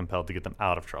to feel compelled to get them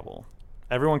out of trouble.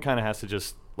 Everyone kind of has to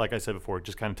just, like I said before,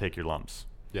 just kind of take your lumps.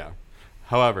 Yeah.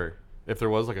 However, if there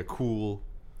was like a cool,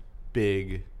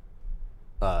 big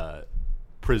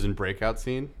prison breakout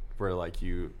scene where like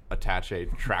you attach a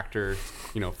tractor,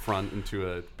 front into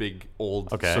a big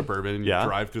old Okay. Suburban, and Yeah. you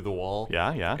drive through the wall,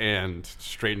 Yeah. and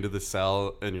straight into the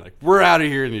cell, and you're like, "We're out of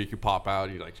here," and you can pop out,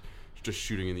 and you're like just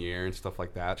shooting in the air and stuff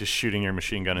like that. Just shooting your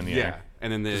machine gun in the yeah, air.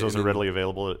 and then 'Cause those are readily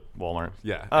available at Walmart.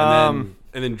 Yeah, Um,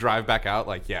 and then drive back out.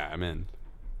 Like, yeah, I'm in.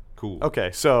 Cool. Okay,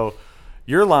 so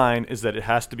your line is that it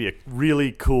has to be a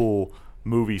really cool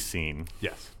movie scene.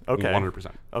 Yes. Okay.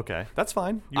 100%. Okay, that's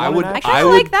fine. You I want would- an I action? kind I of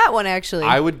would- like that one actually.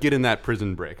 I would get in that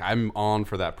prison break. I'm on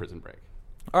for that prison break.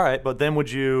 All right, but then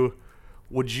would you,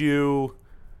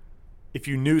 if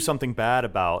you knew something bad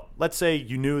about, let's say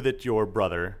you knew that your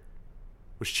brother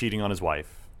was cheating on his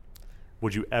wife,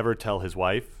 would you ever tell his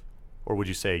wife, or would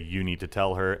you say you need to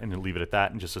tell her and then leave it at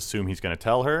that and just assume he's going to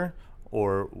tell her,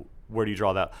 or where do you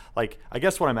draw that? Like, I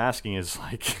guess what I'm asking is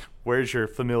like, where's your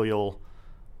familial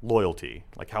loyalty?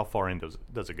 Like, how far in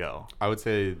does it go? I would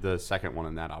say the second one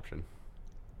in that option.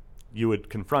 You would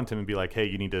confront him and be like, hey,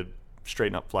 you need to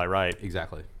straighten up, fly right.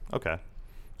 Exactly. Okay.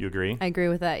 You agree? I agree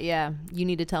with that. Yeah, you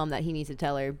need to tell him that he needs to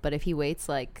tell her. But if he waits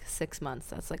like 6 months,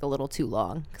 that's like a little too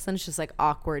long. Because then it's just like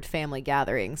awkward family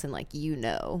gatherings and Okay.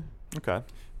 But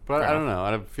Fair I don't know.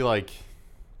 I feel like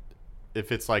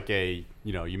if it's like a,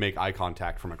 you make eye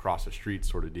contact from across the street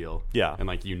sort of deal. Yeah. And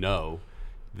like,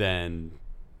 then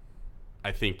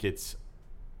I think it's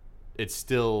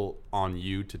still on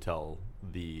you to tell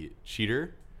the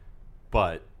cheater,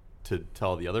 but to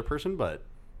tell the other person, but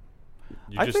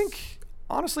I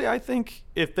think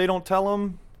if they don't tell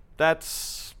him,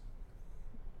 that's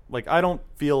like, I don't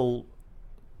feel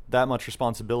that much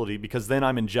responsibility, because then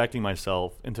I'm injecting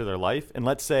myself into their life. And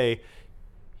let's say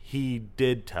he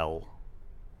did tell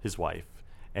his wife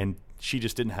and she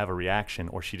just didn't have a reaction,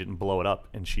 or she didn't blow it up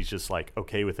and she's just like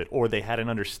okay with it, or they had an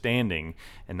understanding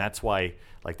and that's why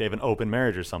like they have an open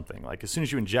marriage or something. Like, as soon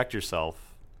as you inject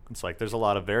yourself, it's like there's a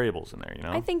lot of variables in there,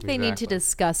 I think they need to Exactly.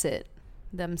 discuss it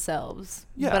themselves.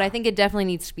 Yeah. But I think it definitely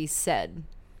needs to be said.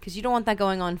 Because you don't want that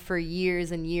going on for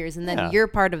years and years, and then Yeah. you're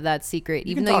part of that secret,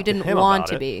 You even can though you talk to didn't him want about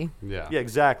to it. be. Yeah. Yeah,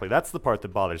 exactly. That's the part that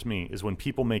bothers me, is when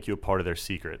people make you a part of their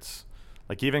secrets.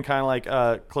 Like, even kind of like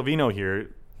Clavino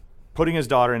here, putting his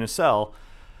daughter in a cell.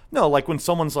 No, like when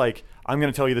someone's like, I'm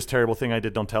going to tell you this terrible thing I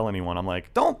did. Don't tell anyone. I'm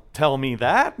like, don't tell me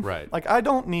that. Right. Like,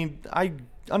 I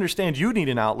understand you need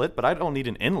an outlet, but I don't need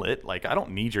an inlet. Like, I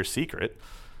don't need your secret.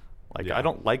 Like, Yeah. I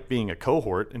don't like being a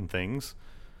cohort in things.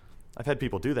 I've had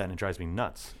people do that, and it drives me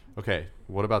nuts. Okay,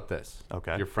 what about this?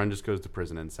 Okay. Your friend just goes to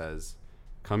prison and says,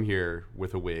 come here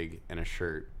with a wig and a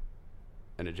shirt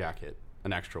and a jacket,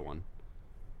 an extra one.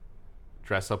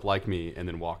 Dress up like me and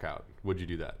then walk out. Would you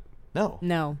do that? No.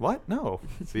 No. What? No.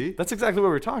 See? That's exactly what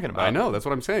we were talking about. I know, that's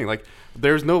what I'm saying. Like,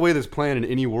 there's no way this plan in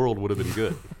any world would have been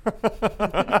good.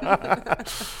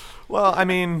 Well, I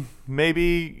mean,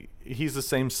 maybe he's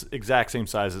the exact same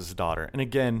size as his daughter. And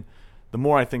again, the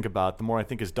more I think about it, the more I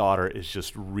think his daughter is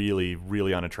just really,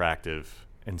 really unattractive.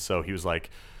 And so he was like,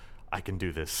 I can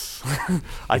do this.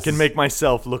 I can make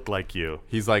myself look like you.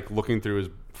 He's like looking through his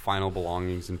final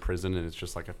belongings in prison and it's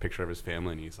just like a picture of his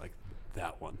family and he's like,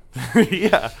 that one.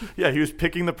 Yeah. He was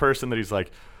picking the person that he's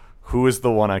like, who is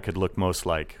the one I could look most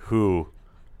like? Who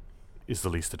is the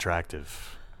least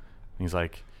attractive? And he's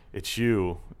like, it's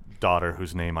you, daughter,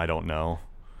 whose name I don't know.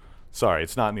 Sorry,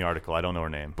 it's not in the article. I don't know her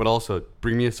name. But also,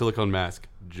 bring me a silicone mask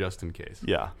just in case.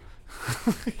 Yeah.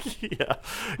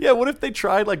 Yeah. What if they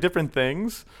tried like different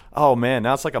things? Oh man,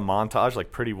 now it's like a montage,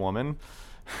 like Pretty Woman.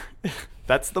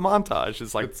 That's the montage.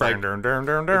 It's like, It's like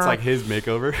his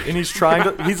makeover.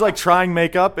 and he's like trying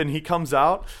makeup, and he comes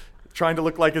out trying to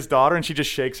look like his daughter, and she just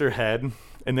shakes her head.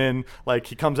 And then like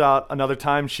he comes out another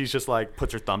time, she's just like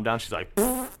puts her thumb down. She's like,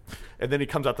 and then he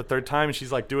comes out the third time, and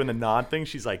she's like doing the nod thing.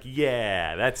 She's like,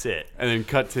 yeah, that's it. And then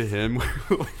cut to him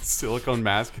with a silicone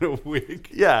mask and a wig.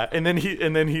 Yeah, and then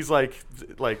he's like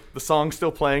the song's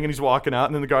still playing, and he's walking out,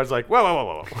 and then the guard's like,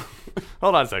 whoa.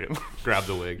 Hold on a second. Grab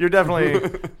the wig. You're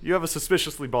definitely, you have a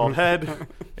suspiciously bald head,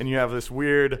 and you have this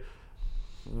weird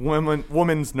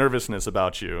woman's nervousness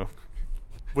about you.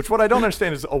 Which what I don't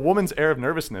understand is a woman's air of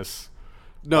nervousness.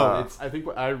 No,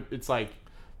 it's like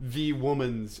the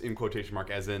woman's in quotation mark,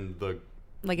 as in the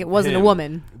Like it wasn't him, a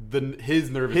woman. his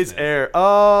nervousness. His air.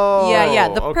 Oh, Yeah,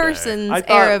 the okay. person's I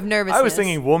thought- air of nervousness. I was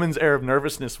thinking woman's air of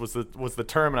nervousness was the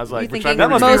term, and I was You like, thinking that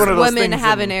must be most one of those women things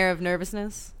have in- an air of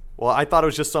nervousness? Well, I thought it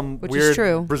was just some Which is weird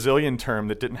true. Brazilian term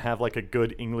that didn't have like a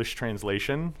good English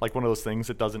translation, like one of those things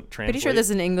that doesn't translate. Pretty sure this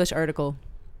is an English article.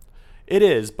 It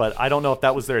is, but I don't know if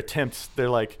that was their attempt. They're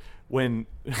like, when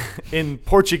in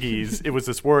Portuguese it was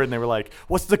this word, and they were like,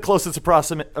 "What's the closest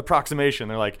approximation?"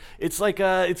 They're like, "It's like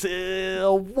it's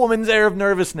a woman's air of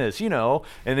nervousness, you know."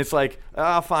 And it's like,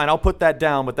 fine, I'll put that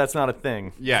down, but that's not a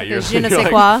thing. Yeah, Like a je ne sais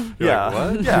quoi.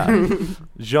 Yeah, what? yeah.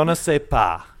 Je ne sais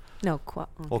pas. No, qua.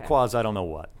 Well, Okay. quas, I don't know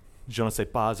what. Je ne sais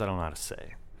pas, I don't know how to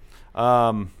say.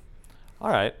 All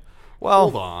right. Well,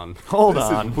 Hold on. Hold This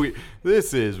on. Is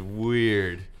this is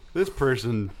weird. This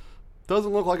person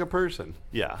doesn't look like a person.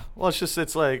 yeah. Well,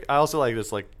 it's like, I also like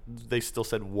this, like, they still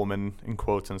said woman in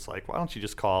quotes, and it's like, why don't you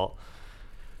just call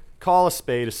a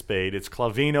spade a spade? It's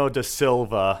Clavino da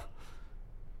Silva,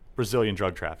 Brazilian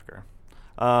drug trafficker.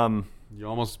 You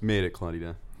almost made it,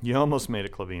 Claudia. You almost made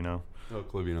it, Clavino. Oh,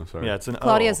 Clavino, sorry. Yeah, it's an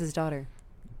Claudia's O. his daughter.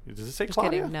 Does it say Just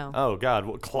Claudia? kidding, no. Oh God,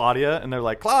 well, Claudia, and they're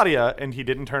like Claudia, and he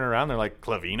didn't turn around. They're like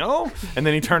Clavino, and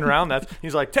then he turned around.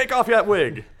 He's like, take off that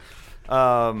wig.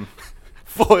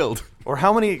 Foiled. Or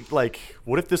how many, like,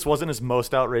 what if this wasn't his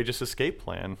most outrageous escape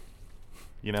plan?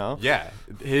 You know? Yeah.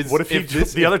 What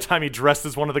if the other time he dressed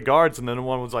as one of the guards, and then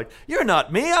one was like, "You're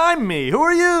not me, I'm me. Who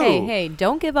are you?" Hey,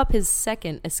 don't give up his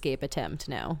second escape attempt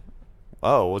now.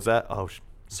 Oh, was that? Oh,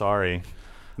 sorry.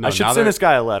 No, I should now send they're- this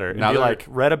guy a letter and now be they're- like,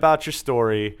 "Read about your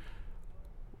story.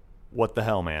 What the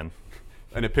hell, man?"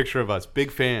 And a picture of us, big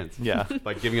fans. Yeah.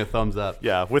 Like giving a thumbs up.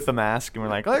 Yeah, with the mask, and we're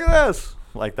like, "Look at this!"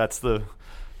 Like that's the,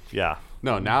 yeah,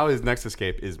 No, now his next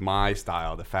escape is my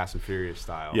style, the Fast and Furious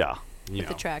style. yeah. You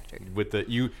The tractor. With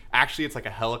actually, it's like a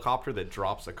helicopter that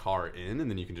drops a car in, and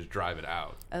then you can just drive it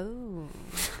out. Oh.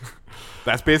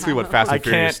 That's basically what Fast I and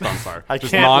Furious can't- stunts are. I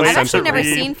Just can't wait I've to non-censored actually never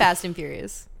read- seen Fast and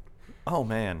Furious. Oh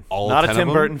man, All not a 10 Tim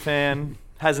of them? Burton fan.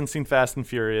 Hasn't seen Fast and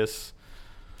Furious.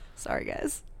 Sorry,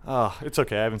 guys. Oh, it's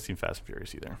okay. I haven't seen Fast and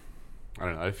Furious either. I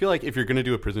don't know. I feel like if you're gonna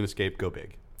do a prison escape, go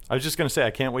big. I was just gonna say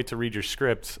I can't wait to read your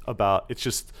script about. It's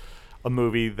just a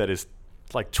movie that is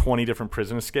like 20 different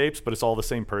prison escapes, but it's all the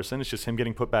same person. It's just him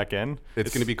getting put back in.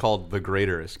 It's gonna be called The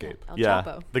Greater Escape. El yeah,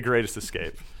 Chapo. the greatest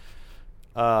escape.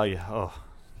 Yeah. Oh,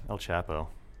 El Chapo,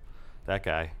 that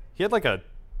guy. He had like a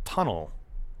tunnel,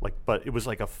 but it was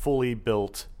like a fully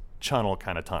built channel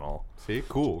kind of tunnel, See,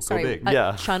 cool. Sorry, Go big. a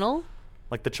Yeah. Channel?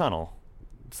 like the channel.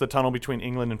 It's the tunnel between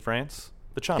England and France.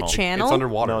 The channel. The channel? It's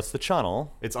underwater. No, it's the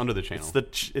channel. It's under the channel.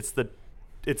 It's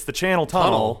the channel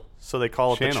tunnel. Tunnel. So they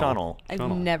call it the Channel. channel. I've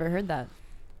Channel. never heard that.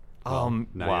 Now you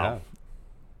Wow. have.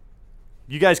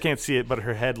 You guys can't see it, but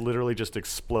her head literally just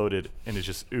exploded and is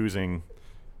just oozing.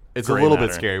 It's a gray little bit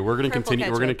matter. scary. We're gonna Purple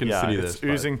continue. We're gonna ketchup. continue Yeah, this. it's but-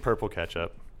 oozing purple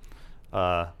ketchup.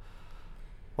 All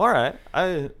right.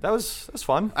 That was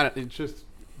fun. It's just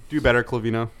do better,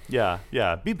 Clavino. Yeah.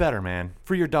 Be better, man,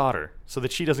 for your daughter, so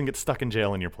that she doesn't get stuck in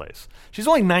jail in your place. She's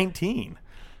only 19.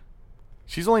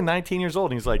 She's only 19 years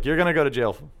old, and he's like, "You're gonna go to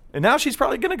jail," and now she's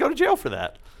probably gonna go to jail for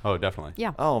that. Oh, definitely.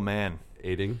 Yeah. Oh man.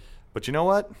 Aiding. But you know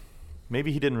what?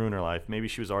 Maybe he didn't ruin her life. Maybe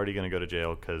she was already gonna go to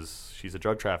jail because she's a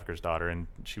drug trafficker's daughter, and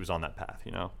she was on that path.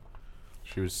 You know.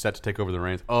 She was set to take over the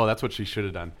reins. Oh, that's what she should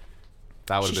have done.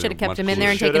 That would She have should been have kept much him in cooler. there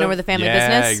and Should've. taken over the family Yeah,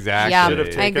 business. exactly. Yeah, Should have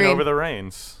I taken agree. over the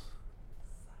reins.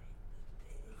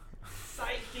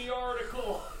 Cite the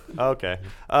article. Okay.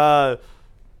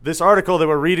 This article that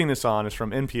we're reading this on is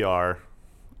from NPR,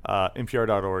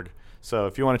 npr.org. So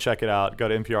if you want to check it out, go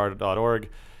to npr.org.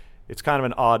 It's kind of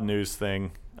an odd news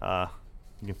thing. You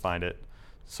can find it.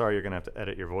 Sorry, you're going to have to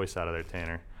edit your voice out of there,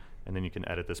 Tanner. And then you can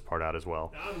edit this part out as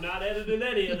well. I'm not editing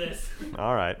any of this.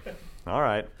 All right.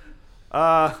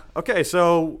 Okay,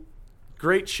 so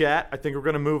great chat. I think we're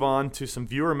going to move on to some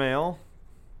viewer mail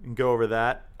and go over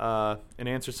that and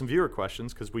answer some viewer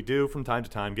questions, because we do from time to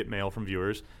time get mail from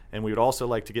viewers, and we would also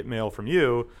like to get mail from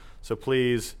you. So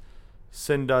please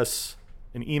send us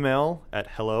an email at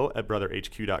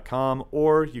hello@brotherhq.com,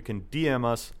 or you can DM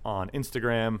us on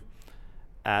Instagram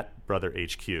at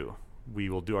brotherhq. We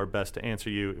will do our best to answer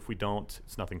you. If we don't,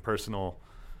 it's nothing personal.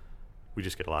 We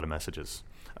just get a lot of messages.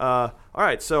 All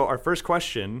right, so our first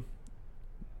question,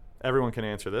 everyone can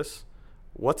answer this.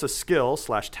 What's a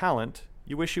skill/talent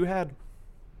you wish you had?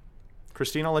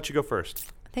 Christine, I'll let you go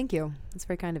first. Thank you. That's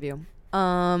very kind of you.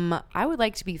 I would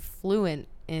like to be fluent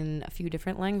in a few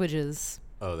different languages.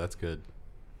 Oh, that's good.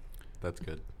 That's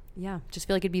good. Yeah, just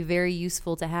feel like it'd be very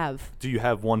useful to have. Do you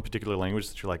have one particular language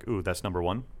that you're like, ooh, that's number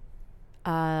one?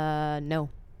 No.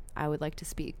 I would like to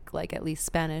speak like at least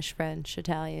Spanish, French,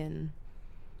 Italian,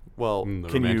 Well, The can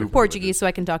romantic you, part. Portuguese, so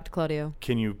I can talk to Claudio.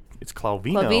 it's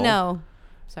Clavino. Clavino.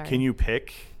 Sorry. Can you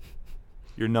pick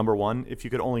your number one? If you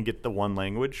could only get the one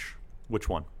language, which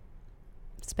one?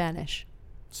 Spanish.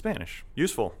 Spanish.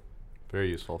 Useful. Very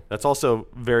useful. That's also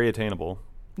very attainable.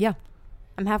 Yeah.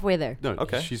 I'm halfway there. No,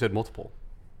 Okay. she said multiple.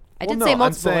 I Well, did no, say I'm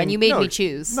multiple, saying- and you made no, me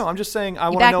choose. No, I'm just saying I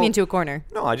you want to backed know. me into a corner.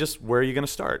 No, where are you going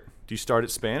to start? Do you start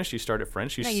at Spanish? Do you start at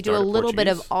French? No, you start do a at little bit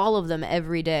of Portuguese? all of them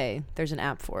every day. There's an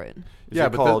app for it. Is yeah,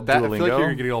 it but called that I feel like Duolingo?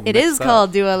 you're getting all It mixed is up.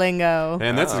 called Duolingo.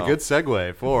 And that's a Oh. good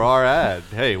segue for our ad.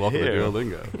 Hey, welcome Here. to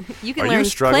Duolingo. You can Are learn you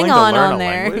struggling Klingon to learn on a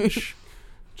there. language?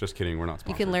 Just kidding, we're not You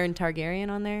sponsored. can learn Targaryen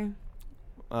on there.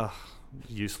 Ugh,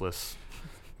 useless.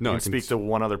 No, you I can can speak to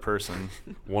one other person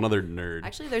one other nerd.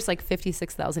 Actually, there's like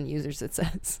 56,000 users, it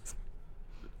says.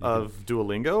 of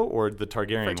Duolingo or the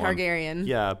Targaryen For one? Targaryen.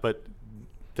 Yeah, but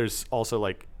there's also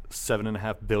like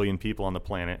 7.5 billion people on the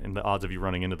planet, and the odds of you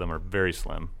running into them are very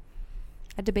slim.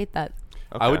 I debate that.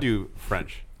 I would Okay. do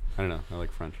French. I don't know. I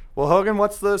like French. Well, Hogan,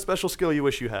 what's the special skill you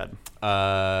wish you had?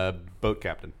 Boat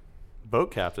captain. Boat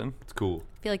captain. It's cool.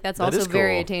 I feel like that's That also is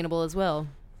very cool. attainable as well.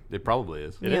 It probably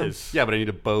is. It is. Yeah. Yeah, but I need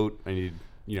a boat. I need,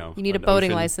 you know. You need a an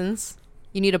boating ocean. license.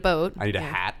 You need a boat. I need a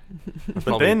Yeah. hat.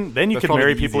 But then you that's could probably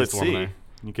marry the people at easiest one sea. there.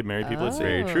 You could marry people at sea.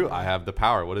 Very true. Oh. I have the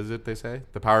power. What is it they say?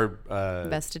 The power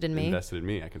Invested in me. Invested in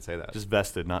me. I can say that. Just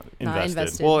vested, not Not invested.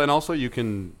 invested. Well, and also you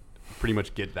can pretty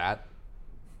much get that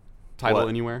title What?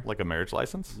 anywhere. Like a marriage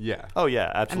license? Yeah. Oh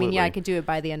yeah, I absolutely. mean, yeah, I could do it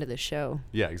by the end of the show.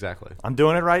 Yeah, exactly. I'm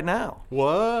doing it right now.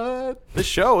 What? This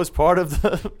show is part of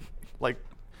the like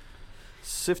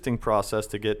sifting process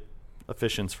to get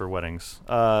officiants for weddings.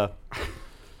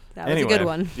 That was Anyway, a good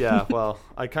one. Yeah, well,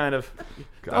 I kind of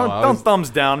Oh, I don't always- thumbs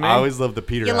down me. I always love the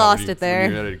Peter. You out lost when it there.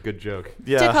 when You had a good joke.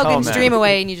 yeah, Took Hogan's man. dream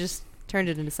away, and you just turned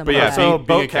it into But something. yeah, else. So being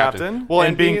boat a captain. captain, Well, and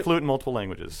and being being- fluent in multiple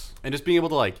languages. And just being able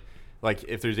to like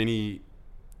if there's any,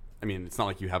 I mean, it's not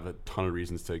like you have a ton of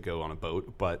reasons to go on a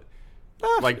boat, but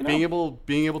like you know.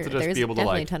 being able to just There's be able to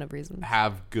definitely like a ton of reasons.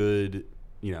 have good,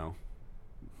 you know,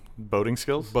 Boating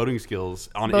skills. boating skills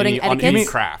on Boating any etiquette?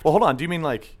 craft. Well, hold on. Do you mean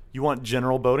like you want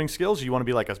general boating skills? Or you want to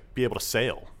be like be able to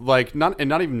sail? Like not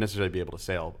even necessarily be able to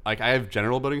sail. Like I have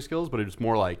general boating skills, but it's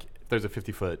more like if there's a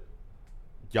 50-foot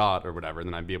yacht or whatever,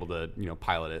 then I'd be able to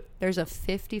pilot it. There's a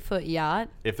 50-foot yacht.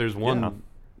 If there's one, Yeah.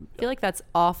 I feel like that's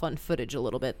off on footage a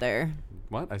little bit there.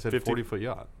 what I said, 50 40-foot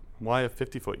yacht. Why a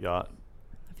 50-foot yacht?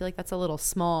 I feel like that's a little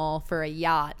small for a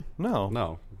yacht.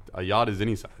 No, a yacht is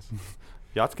any size.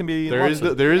 Yachts can be. There lots is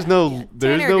of- there is no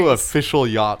Tanner agrees. official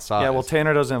yacht size. Yeah, well,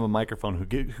 Tanner doesn't have a microphone. Who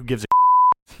gives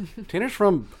a? Tanner's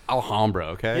from Alhambra,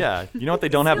 okay? Yeah, you know what they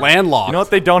don't have? Landlocked. You know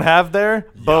what they don't have there?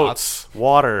 Boats,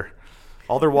 water.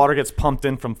 All their water gets pumped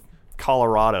in from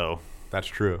Colorado. That's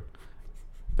true.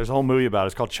 There's a whole movie about it.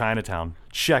 It's called Chinatown.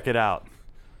 Check it out.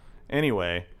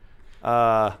 Anyway,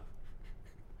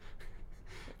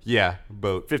 Yeah,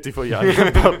 boat. 50-foot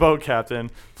yacht, boat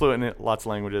captain, fluent in lots of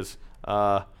languages.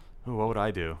 What would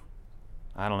I do?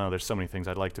 I don't know. There's so many things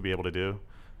I'd like to be able to do.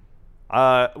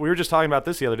 We were just talking about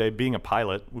this the other day. Being a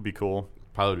pilot would be cool.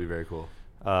 Pilot would be very cool.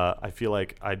 I feel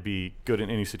like I'd be good in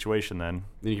any situation then.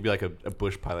 Then you could be like a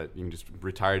bush pilot. You can just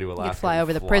retire to Alaska. fly and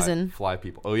over the prison. Fly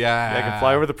people. Oh, yeah. I can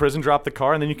fly over the prison, drop the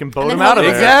car, and then you can boat And them then out of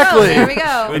hold there. it. Exactly. Oh, there we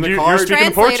go. And the you're car- speaking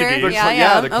Translator, Portuguese.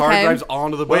 yeah. The car Okay. drives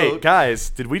onto the boat. Wait, guys,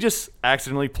 did we just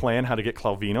accidentally plan how to get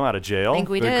Calvino out of jail? I think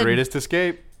we the did. greatest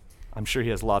escape. I'm sure he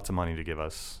has lots of money to give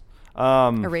us.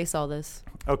 Erase all this.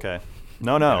 Okay.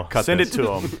 No. cut Send this. it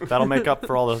to him. That'll make up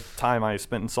for all the time I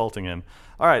spent insulting him.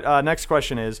 All right. Next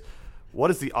question is, what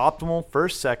is the optimal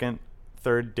first, second,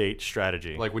 third date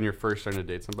strategy? Like when you're first starting to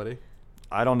date somebody.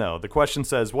 I don't know. The question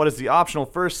says, what is the optional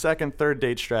first, second, third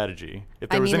date strategy? If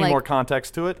there I was mean, any like, more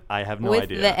context to it, I have no With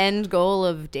idea. the end goal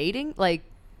of dating, like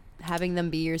having them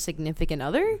be your significant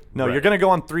other. No, Right. you're going to go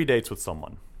on 3 dates with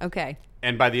someone. Okay.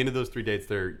 And by the end of those 3 dates,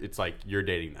 it's like you're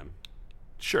dating them.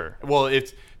 Sure. Well,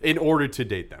 it's in order to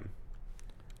date them.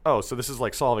 Oh, so this is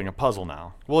like solving a puzzle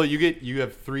now. Well, you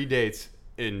have 3 dates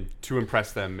to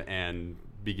impress them and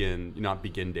not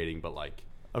begin dating, but like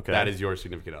Okay. that is your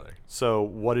significant other. So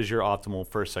what is your optimal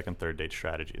first, second, third date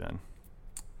strategy then?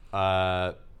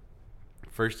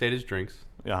 First date is drinks,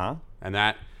 Uh-huh. and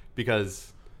that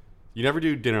because you never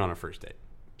do dinner on a first date.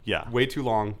 Yeah. Way too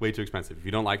long, way too expensive. If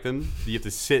you don't like them, you have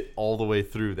to sit all the way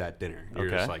through that dinner. You're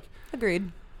Okay. just like,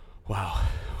 Agreed. wow,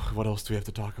 what else do we have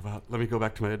to talk about? Let me go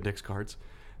back to my index cards.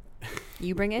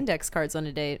 You bring index cards on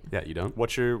a date. Yeah, you don't.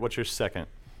 What's your second?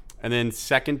 And then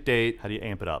second date How do you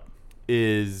amp it up?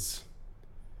 is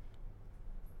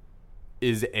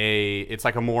it's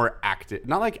like a more active,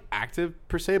 not like active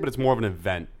per se, but it's more of an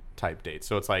event type date.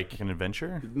 So it's like An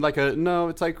adventure?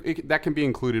 it's like that can be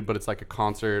included, but it's like a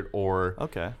concert or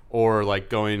Okay. or like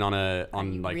going on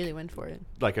You like really went for it.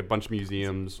 like a bunch of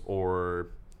museums or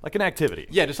Like an activity.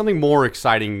 yeah, just something more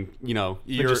exciting. Than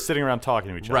You're just sitting around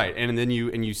talking to each other. right, and then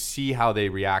you see how they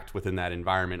react within that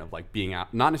environment of like being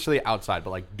out, not necessarily outside, but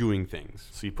like doing things.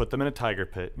 So you put them in a tiger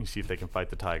pit and you see if they can fight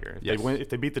the tiger. If, Yes. if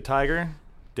they beat the tiger,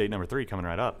 date number 3 coming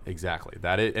right up. Exactly.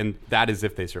 That is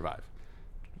if they survive.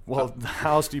 Well,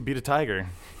 how else do you beat a tiger?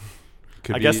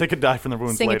 Could I be- guess they could die from the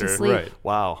wounds Sing it to later. sleep. Right.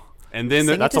 Wow. And then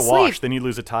Sing it That's to a wash. sleep. Then you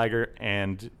lose a tiger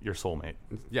and your soulmate.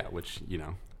 yeah, which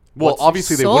well, What's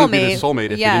obviously they wouldn't be the soulmate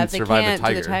if yeah, they didn't if they survive can't the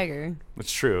tiger. do the tiger.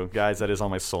 It's true. Guys, that is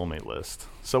on my soulmate list.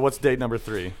 So what's date number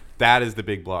 3? That is the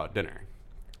big blowout dinner.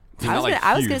 I was Not,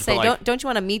 gonna huge, say, but, like, don't you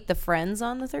want to meet the friends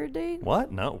on the third date?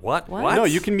 What? No. What? What? No,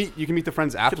 you can meet the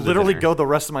friends I after. could the literally dinner. go the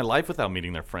rest of my life without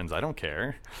meeting their friends. I don't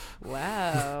care.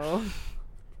 Wow.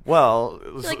 Well, I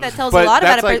feel like that tells But a lot about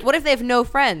that's a person. like- What if they have no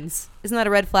friends? Isn't that a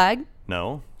red flag?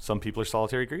 no. Some people are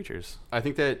solitary creatures. I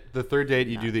think that the third date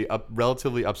you do the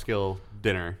relatively upscale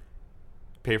dinner,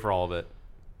 pay for all of it,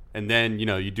 and then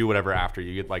you do whatever after.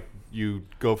 You get you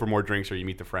go for more drinks or you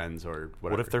meet the friends or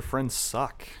whatever. What if their friends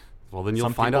suck? Well, then you'll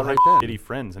Some find people out right are then. shitty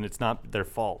friends, and it's not their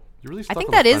fault. You're really I stuck think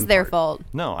on the that is friend their part. fault.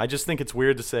 No, I just think it's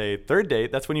weird to say third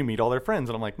date. That's when you meet all their friends,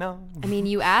 and I'm like, no. I mean,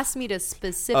 you asked me to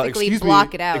specifically Excuse block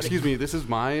me, it out. Excuse me, this is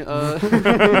my.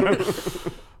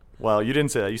 Well, you didn't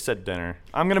say that. You said dinner.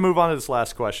 I'm gonna move on to this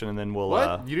last question, and then we'll.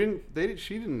 What? You didn't? They did.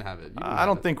 She didn't have it. You didn't I have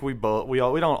don't it. think we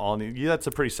don't all need. Yeah, that's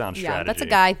a pretty sound Yeah, strategy. that's a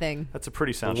guy thing. That's a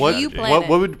pretty sound What? You strategy. plan What? it.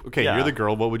 What would? Okay, Yeah. you're the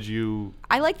girl. What would you?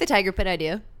 I like the tiger pit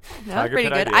idea. That was Tiger pretty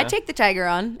pit good. idea. I'd take the tiger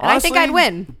on, and I think Honestly, I'd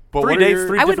win. But 3 what are dates, your-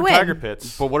 3 I would different win. tiger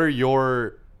pits. But what are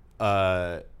your,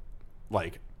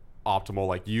 like, optimal?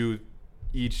 Like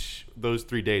those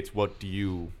 3 dates. What do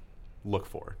you look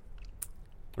for,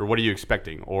 or what are you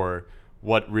expecting, or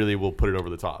what really will put it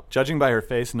over the top? Judging by her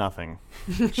face, nothing.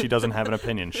 She doesn't have an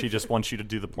opinion. She just wants you to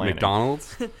do the planning.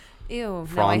 McDonald's. Ew.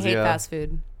 No, I hate Franzia. fast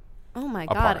food. Oh my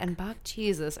god! park. And Bach,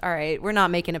 Jesus. All right, we're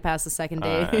not making it past the second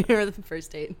date Alright. or the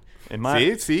first date. In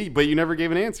my See, but you never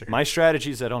gave an answer. my strategy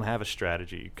is I don't have a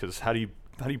strategy because how do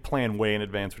you plan way in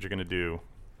advance what you're gonna do?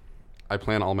 I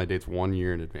plan all my dates 1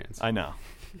 year in advance. I know.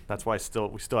 That's why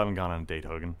we still haven't gone on a date,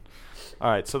 Hogan. All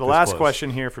right. So the This last close.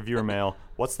 question here for viewer mail: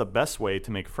 what's the best way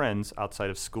to make friends outside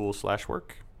of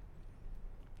school/work?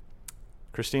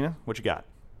 Christina, what you got?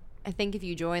 I think if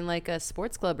you join like a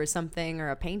sports club or something, or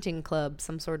a painting club,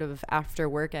 some sort of after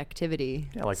work activity.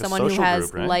 Yeah, like a someone who social has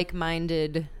group, right?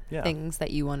 like-minded Yeah. things that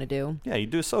you want to do. Yeah, you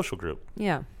do a social group.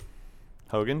 Yeah.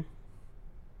 Hogan,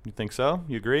 you think so?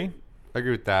 You agree? I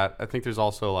agree with that. I think there's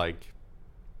also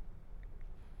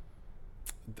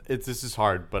this is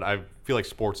hard, but I feel like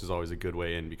sports is always a good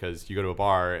way in because you go to a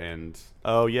bar and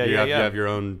Oh yeah, you yeah, have, yeah. you have your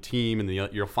own team, and then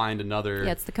you'll find another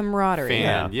Yeah, it's the camaraderie.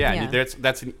 fan. Yeah, Yeah. and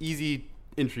that's an easy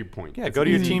entry point. Yeah, It's go to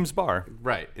your easy- team's bar.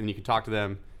 right, and you can talk to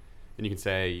them, and you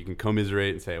can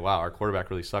commiserate and say, "Wow, our quarterback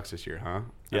really sucks this year, huh?" And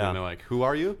Yeah. then they're like, "Who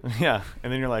are you?" Yeah,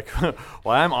 and then you're like, "Well,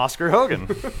 I'm Oscar Hogan,"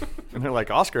 and they're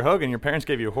like, "Oscar Hogan, your parents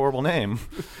gave you a horrible name,"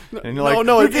 and you're like,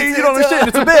 no, you, it's- you don't understand.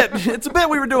 It's a bit. It's a bit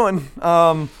we were doing."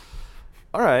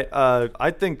 All right,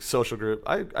 I think social group.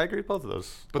 I agree with both of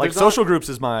those. But Like there's social groups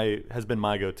has been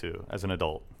my go-to as an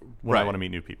adult when I Right. want to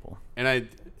meet new people. And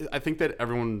I think that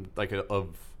everyone like of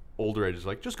older age is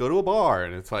like, just go to a bar,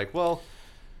 and it's like, well,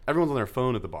 everyone's on their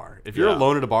phone at the bar. If you're Yeah.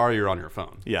 alone at a bar, you're on your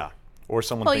phone. Yeah, or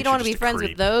someone. Well, thinks you don't want to you're be just a friends creep.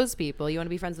 with those people. You want to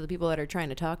be friends with the people that are trying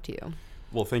to talk to you.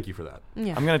 Well, thank you for that.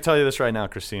 Yeah. I'm going to tell you this right now,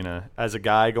 Christina. As a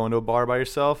guy going to a bar by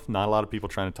yourself, not a lot of people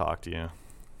trying to talk to you.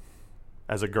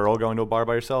 As a girl going to a bar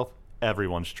by yourself,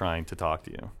 everyone's trying to talk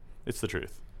to you. It's the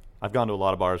truth. I've gone to a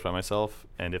lot of bars by myself,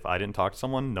 and if I didn't talk to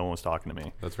someone, no one was talking to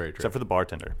me. That's very true. Except for the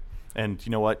bartender. And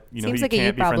you know what? You know Seems who like a you you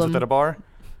can't be friends with problem. at a bar?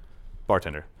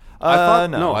 Bartender. I thought-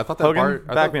 no. no, I thought that Hogan, bar-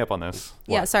 I back thought- me up on this.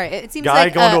 Yeah, What? sorry. It seems Guy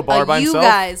like going to a bar by you himself?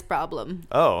 guys problem.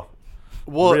 Oh,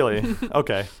 Well, really?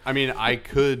 Okay. I mean, I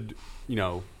could,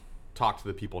 talk to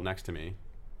the people next to me,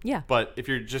 Yeah. but if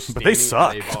you're just But they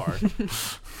standing suck. at a bar,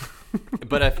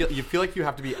 but you feel like you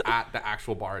have to be at the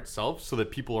actual bar itself, so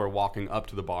that people are walking up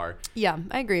to the bar, Yeah,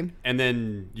 I agree. and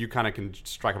then you kind of can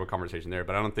strike up a conversation there.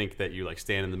 But I don't think that you like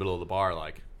stand in the middle of the bar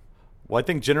like. Well, I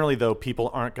think generally, though, people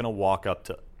aren't going to walk up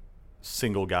to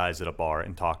single guys at a bar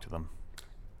and talk to them.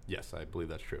 Yes, I believe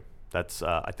that's true. That's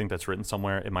I think that's written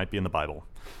somewhere. It might be in the Bible.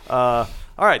 All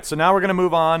right, so now we're going to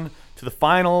move on to the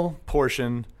final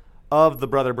portion of the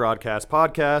Brother Broadcast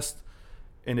podcast,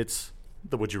 and it's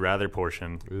the Would You Rather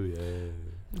portion. Ooh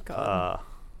yeah.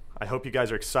 I hope you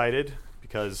guys are excited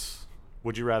because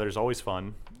Would You Rather is always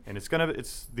fun, and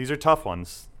these are tough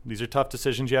ones. These are tough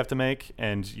decisions you have to make,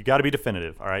 and you got to be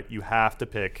definitive. All right, you have to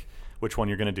pick which one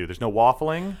you're going to do. There's no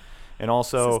waffling, and This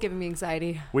also is giving me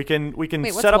anxiety. we can Wait,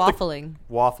 what's set up waffling?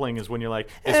 Waffling is when you're like,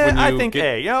 It's when I you think get-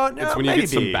 A. You know, It's when you maybe get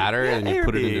some B. batter Yeah, and A you or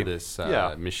put it B. into this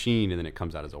Yeah. machine, and then it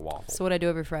comes out as a waffle. So what I do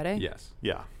every Friday? Yes.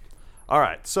 Yeah. All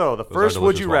right. So the are first Would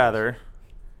delicious You waffles. Rather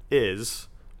is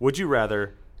Would you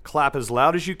rather clap as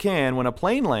loud as you can when a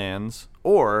plane lands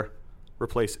or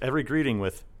replace every greeting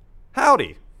with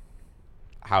howdy?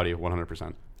 Howdy,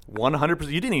 100%.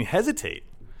 100%. You didn't even hesitate.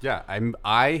 Yeah,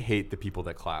 I hate the people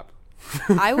that clap.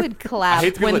 I would clap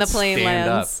hate the people when the that plane stand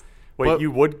lands. Wait, But- you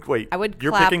would wait. I would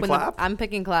You're clap picking when clap? I'm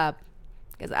picking clap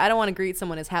because I don't want to greet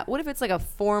someone as what if it's like a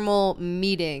formal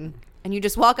meeting and you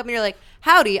just walk up and you're like,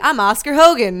 "Howdy, I'm Oscar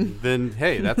Hogan." Then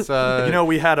hey, that's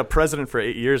we had a president for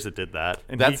 8 years that did that,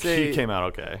 and That's he a- came out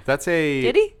okay. that's a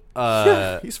Did he?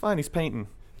 He's fine. He's painting.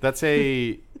 That's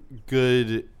a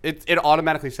good. It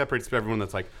automatically separates to everyone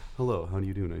that's like, "Hello, how do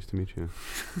you do? Nice to meet you."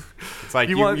 It's like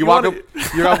you walk up.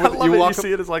 You're I up with, love you it. walk You up.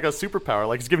 see it as like a superpower,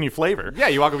 like it's giving you flavor. Yeah,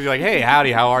 you walk up and you're like, "Hey,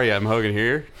 howdy, how are you? I'm Hogan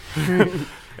here.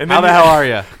 And How then the hell are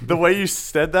you?" The way you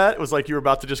said that was like you were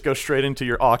about to just go straight into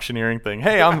your auctioneering thing.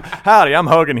 Hey, I'm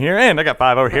Hogan here, and I got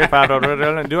 5 over here, 5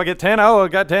 over. Do I get 10? Oh, I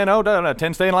got 10. Oh, no,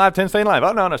 10 staying alive, 10 staying alive.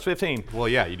 Oh no, it's 15. Well,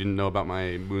 yeah, you didn't know about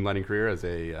my moonlighting career as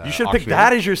a. You should pick auctioneer?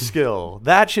 that as your skill.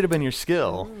 That should have been your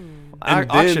skill. And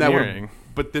then that would. Auctioneering.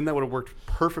 But then that would have worked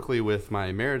perfectly with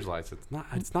my marriage license.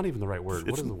 It's not even the right word. What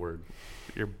It's- is the word?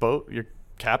 Your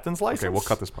captain's license. Okay, we'll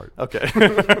cut this part. Okay.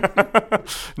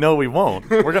 No, we won't.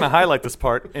 We're gonna highlight this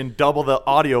part and double the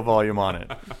audio volume on it.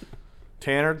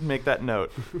 Tanner, make that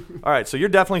note. All right, so you're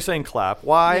definitely saying clap.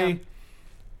 Why? Yeah.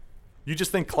 You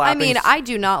just think I clapping? mean, I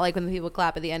do not like when the people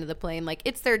clap at the end of the plane. Like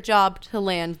it's their job to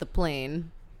land the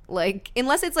plane. Like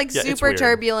unless it's like Yeah, it's super weird.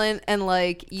 turbulent and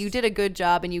like you did a good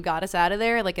job and you got us out of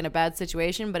there like in a bad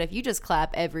situation. But if you just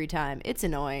clap every time, it's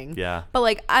annoying. Yeah. But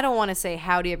like I don't want to say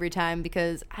howdy every time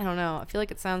because I don't know. I feel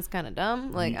like it sounds kind of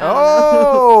dumb. Like I don't know.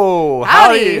 Oh,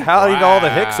 Howdy. howdy to all the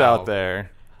hicks Wow. out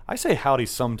there. I say howdy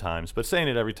sometimes, but saying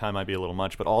it every time might be a little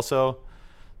much. But also,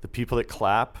 the people that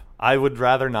clap, I would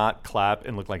rather not clap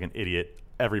and look like an idiot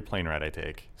every plane ride I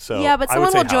take. So Yeah, but I would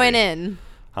someone say will join howdy. in.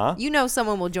 Huh? You know,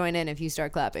 someone will join in if you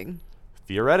start clapping.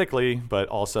 Theoretically, but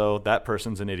also that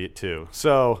person's an idiot too.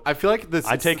 So I feel like this.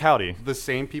 I take howdy. The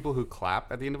same people who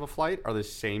clap at the end of a flight are the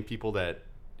same people that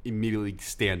immediately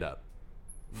stand up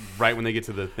right when they get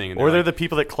to the thing. And Or they're like, the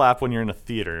people that clap when you're in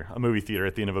a movie theater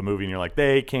at the end of a movie, and you're like,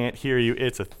 they can't hear you.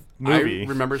 It's a movie. I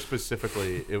remember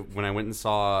specifically when I went and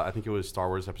saw, I think it was Star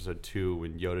Wars Episode 2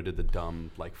 when Yoda did the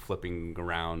dumb like flipping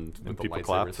around with the people lightsaber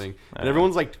clapped? thing, Yeah. and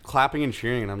everyone's like clapping and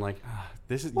cheering, and I'm like,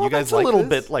 this is Well, you guys that's like a little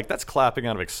this? bit like that's clapping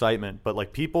out of excitement, but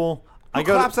like people, Who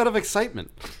claps out of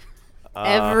excitement?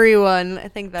 Everyone. I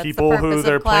think that's People the who purpose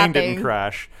their of plane clapping. didn't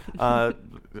crash.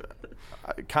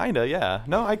 Kinda, yeah.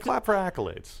 No, I clap for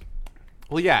accolades.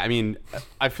 Well, yeah. I mean,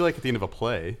 I feel like at the end of a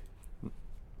play.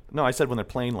 No, I said when their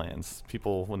plane lands.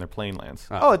 People when their plane lands.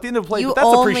 Oh. Oh, at the end of a play. You That's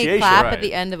only appreciation. clap right. at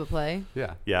the end of a play.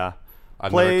 Yeah. Yeah.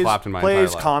 I've never clapped in my entire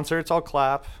life. concerts, I'll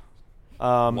clap.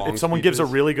 If someone gives a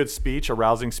speeches. really good speech, a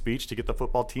rousing speech to get the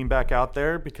football team back out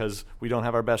there because we don't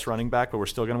have our best running back, but we're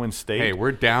still going to win state. Hey,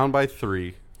 we're down by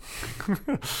 3.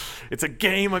 It's a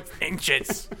game of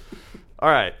inches. All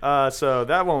right, so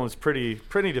that one was pretty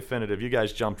definitive. You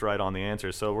guys jumped right on the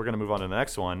answer, so we're going to move on to the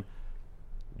next one.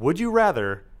 Would you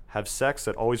rather have sex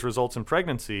that always results in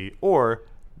pregnancy or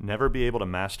never be able to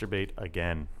masturbate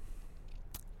again?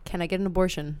 Can I get an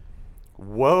abortion?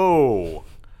 Whoa.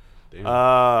 Damn.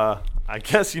 I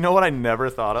guess you know what I never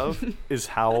thought of is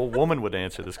how a woman would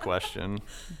answer this question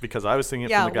because I was thinking it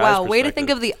Yeah, from the guy's wow. Way to think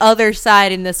perspective. of the other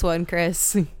side in this one,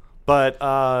 Chris. But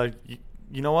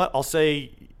you know what? I'll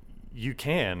say you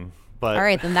can. But All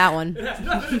right, then that one. It has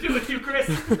nothing to do with you, Chris.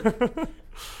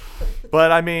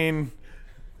 But I mean,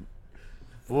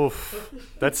 oof,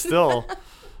 that's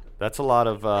a lot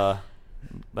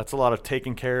of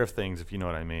taking care of things, if you know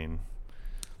what I mean.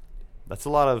 That's a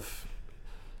lot of,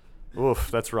 oof,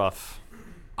 that's rough.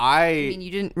 I mean,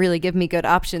 you didn't really give me good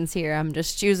options here. I'm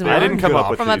just choosing I one didn't come up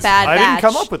with from these. a bad I didn't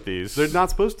come batch. up with these. They're not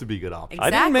supposed to be good options.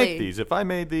 I didn't make Exactly. these. If I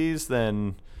made these,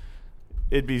 then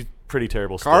it'd be pretty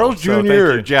terrible. Carl still. So, Jr. thank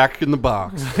or you. Jack in the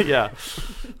Box? Yeah.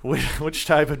 Which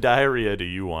type of diarrhea do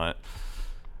you want?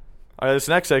 All right, this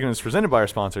next segment is presented by our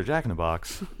sponsor, Jack in the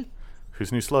Box,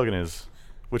 whose new slogan is,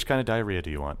 "Which kind of diarrhea do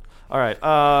you want?" All right,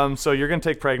 so you're going to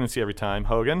take pregnancy every time.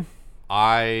 Hogan?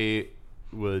 I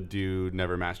would do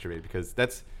never masturbate because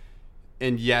that's,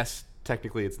 and yes,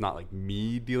 technically it's not like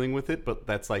me dealing with it, but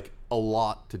that's like a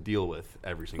lot to deal with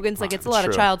every single Hogan's time. like, it's a lot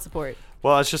of True. child support.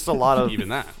 Well, it's just a lot of Even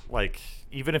that. Like,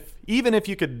 even if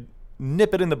you could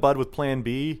nip it in the bud with Plan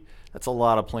B, that's a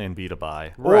lot of Plan B to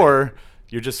buy. Right. Or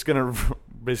you're just going to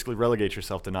basically relegate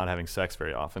yourself to not having sex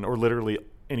very often, or literally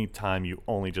any time you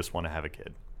only just want to have a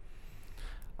kid.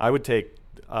 I would take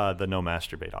the no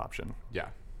masturbate option. Yeah.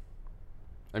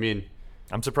 I mean,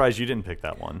 I'm surprised you didn't pick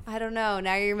that one. I don't know.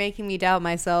 Now you're making me doubt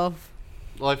myself.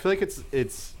 well, I feel like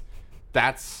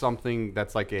that's something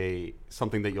that's like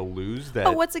something that you'll lose. That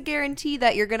But what's a guarantee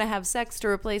that you're going to have sex to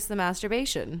replace the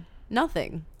masturbation?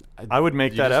 Nothing. I would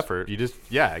make you that just- effort. You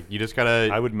just gotta.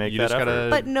 I would make you that just gotta, effort.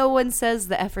 But no one says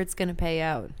the effort's going to pay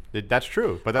out. That's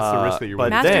true. But that's the risk that you're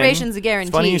but willing. then- Masturbation's a guarantee.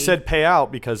 It's funny you said pay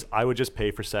out because I would just pay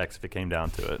for sex if it came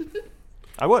down to it.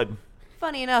 I would.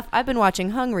 Funny enough, I've been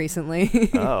watching Hung recently.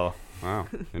 Oh, Wow,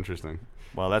 interesting.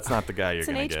 well, that's not the guy you're It's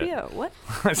an going to get. HBO. What?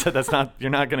 I said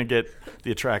you're not going to get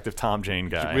the attractive Tom Jane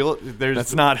guy. There's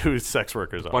That's not who sex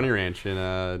workers are. Bunny Ranch in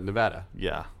Nevada,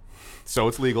 Yeah. so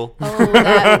it's legal. Oh,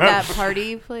 that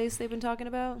party place they've been talking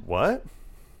about? What?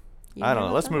 You I don't know.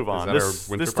 about Let's that? move on. that This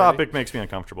our winter this party? topic makes me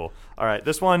uncomfortable. All right,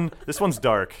 this one's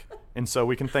dark, and so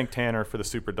we can thank Tanner for the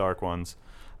super dark ones.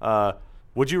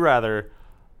 Would you rather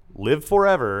live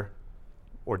forever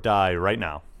or die right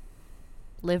now?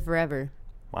 Live forever.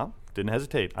 Wow, didn't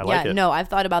hesitate. I Yeah, like it. no, I've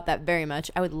thought about that very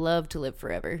much. I would love to live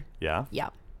forever. Yeah. Yeah.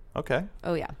 Okay.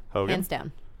 Oh, yeah. Hogan? Hands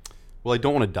down. Well, I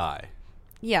don't want to die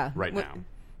Yeah. right Would- now.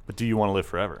 But do you want to live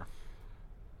forever?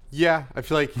 Yeah, I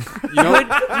feel like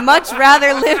Much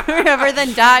rather live forever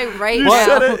than die right You now.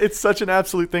 said it. It's such an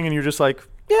absolute thing, and you're just like,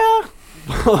 yeah,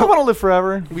 I want to live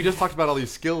forever. we just talked about all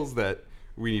these skills that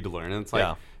we need to learn, and it's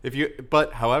like Yeah.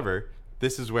 however,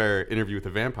 this is where Interview with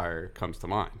the Vampire comes to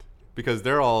mind because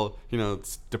they're all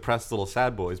depressed little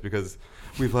sad boys because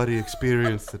we've already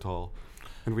experienced it all,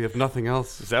 and we have nothing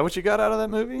else. Is that what you got out of that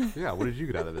movie? Yeah, what did you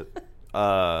get out of it?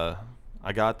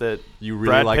 I got that. You really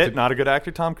Brad liked Pitt, it? not a good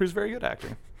actor. Tom Cruise, very good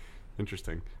actor.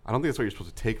 Interesting. I don't think that's what you're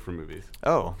supposed to take from movies.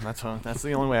 Oh, that's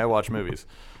the only way I watch movies.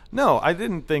 No, I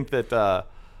didn't think that.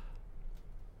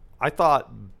 I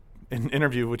thought in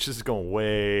Interview, which is going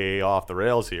way off the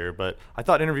rails here, but I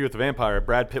thought Interview with the Vampire,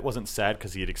 Brad Pitt wasn't sad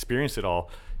because he had experienced it all.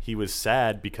 He was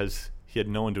sad because he had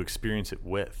no one to experience it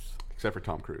with. Except for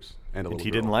Tom Cruise and a And little he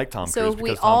girl. didn't like Tom So Cruise if we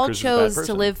because Tom all Cruise is a bad chose to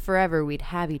person. live forever, we'd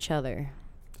have each other.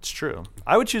 It's true.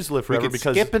 I would choose to live We forever could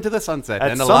because skip into the sunset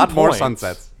at and a some lot more point,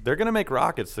 sunsets. They're going to make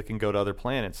rockets that can go to other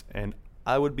planets, and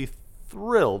I would be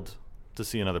thrilled to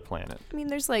see another planet. I mean,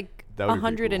 there's like That would be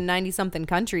pretty cool. 190 something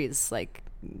countries. Like,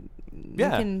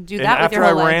 Yeah, you can do and that with after your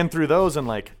whole I life. ran through those in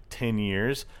like 10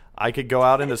 years, I could go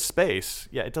out into space.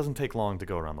 Yeah, it doesn't take long to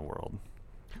go around the world.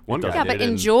 One guy Yeah, did, but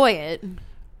and enjoy it.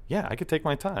 Yeah, I could take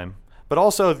my time. But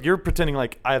also, you're pretending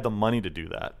like I have the money to do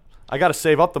that. I got to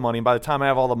save up the money. And by the time I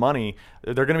have all the money,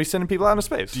 they're going to be sending people out into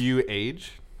space. Do you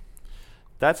age?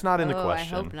 That's not in the I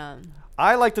question. hope not.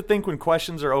 I like to think when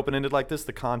questions are open-ended like this,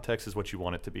 the context is what you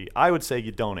want it to be. I would say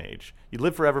you don't age. You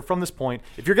live forever from this point.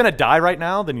 If you're going to die right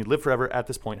now, then you live forever at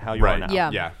this point how you are now.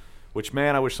 Yeah. Yeah. Which,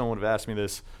 man, I wish someone would have asked me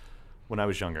this when I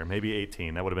was younger. Maybe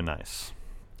 18. That would have been nice.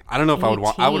 I don't know if I would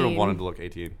want. I would have 18. wanted to look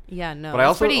 18. Yeah, no. But I it's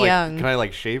also pretty like. young. Can I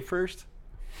like shave first?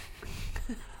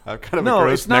 I have kind of a No,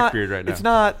 gross it's neck not. beard right now. It's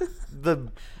not the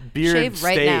beard Shave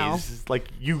right stays. now. Like,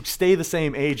 you stay the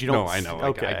same age. You don't. No, I know.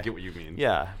 Okay. I get what you mean.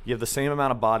 Yeah, you have the same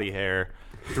amount of body hair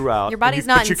throughout. Your body's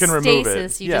but not you in can remove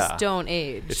stasis. it. You Yeah. just don't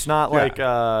age. It's not Yeah.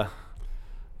 like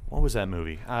what was that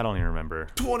movie? I don't even remember.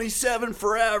 27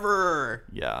 forever.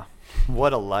 Yeah,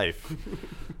 what a life.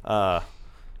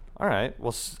 All right.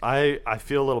 Well, I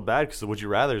feel a little bad because the would you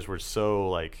rather's were so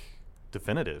like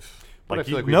definitive. But I Like,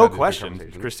 feel like we've no had this big question.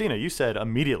 conversation. Christina, you said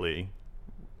immediately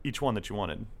each one that you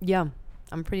wanted. Yeah,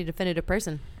 I'm a pretty definitive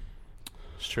person.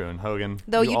 It's true. And Hogan,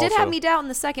 Though you did also- have me doubt in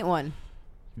the second one.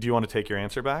 Do you want to take your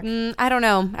answer back? I don't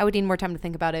know. I would need more time to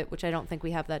think about it, which I don't think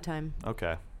we have that time.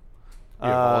 Okay. You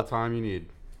have all the time you need.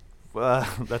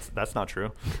 That's not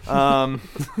true.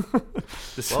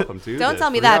 This- Welcome to Don't this tell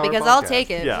me that 3-hour because I'll podcast.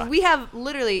 take it. Yeah. We have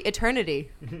literally eternity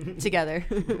together.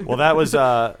 Well, that was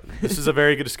this is a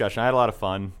very good discussion. I had a lot of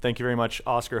fun. Thank you very much,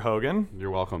 Oscar Hogan,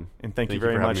 You're welcome. and thank you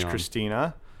very for having much, me on.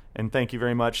 Christina, and thank you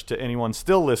very much to anyone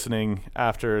still listening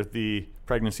after the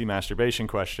pregnancy masturbation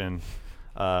question.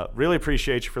 Really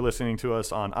appreciate you for listening to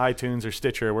us on iTunes or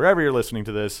Stitcher, wherever you're listening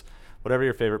to this, whatever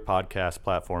your favorite podcast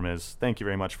platform is. Thank you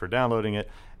very much for downloading it,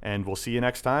 and we'll see you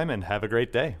next time, and have a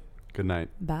great day. Good night.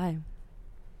 Bye.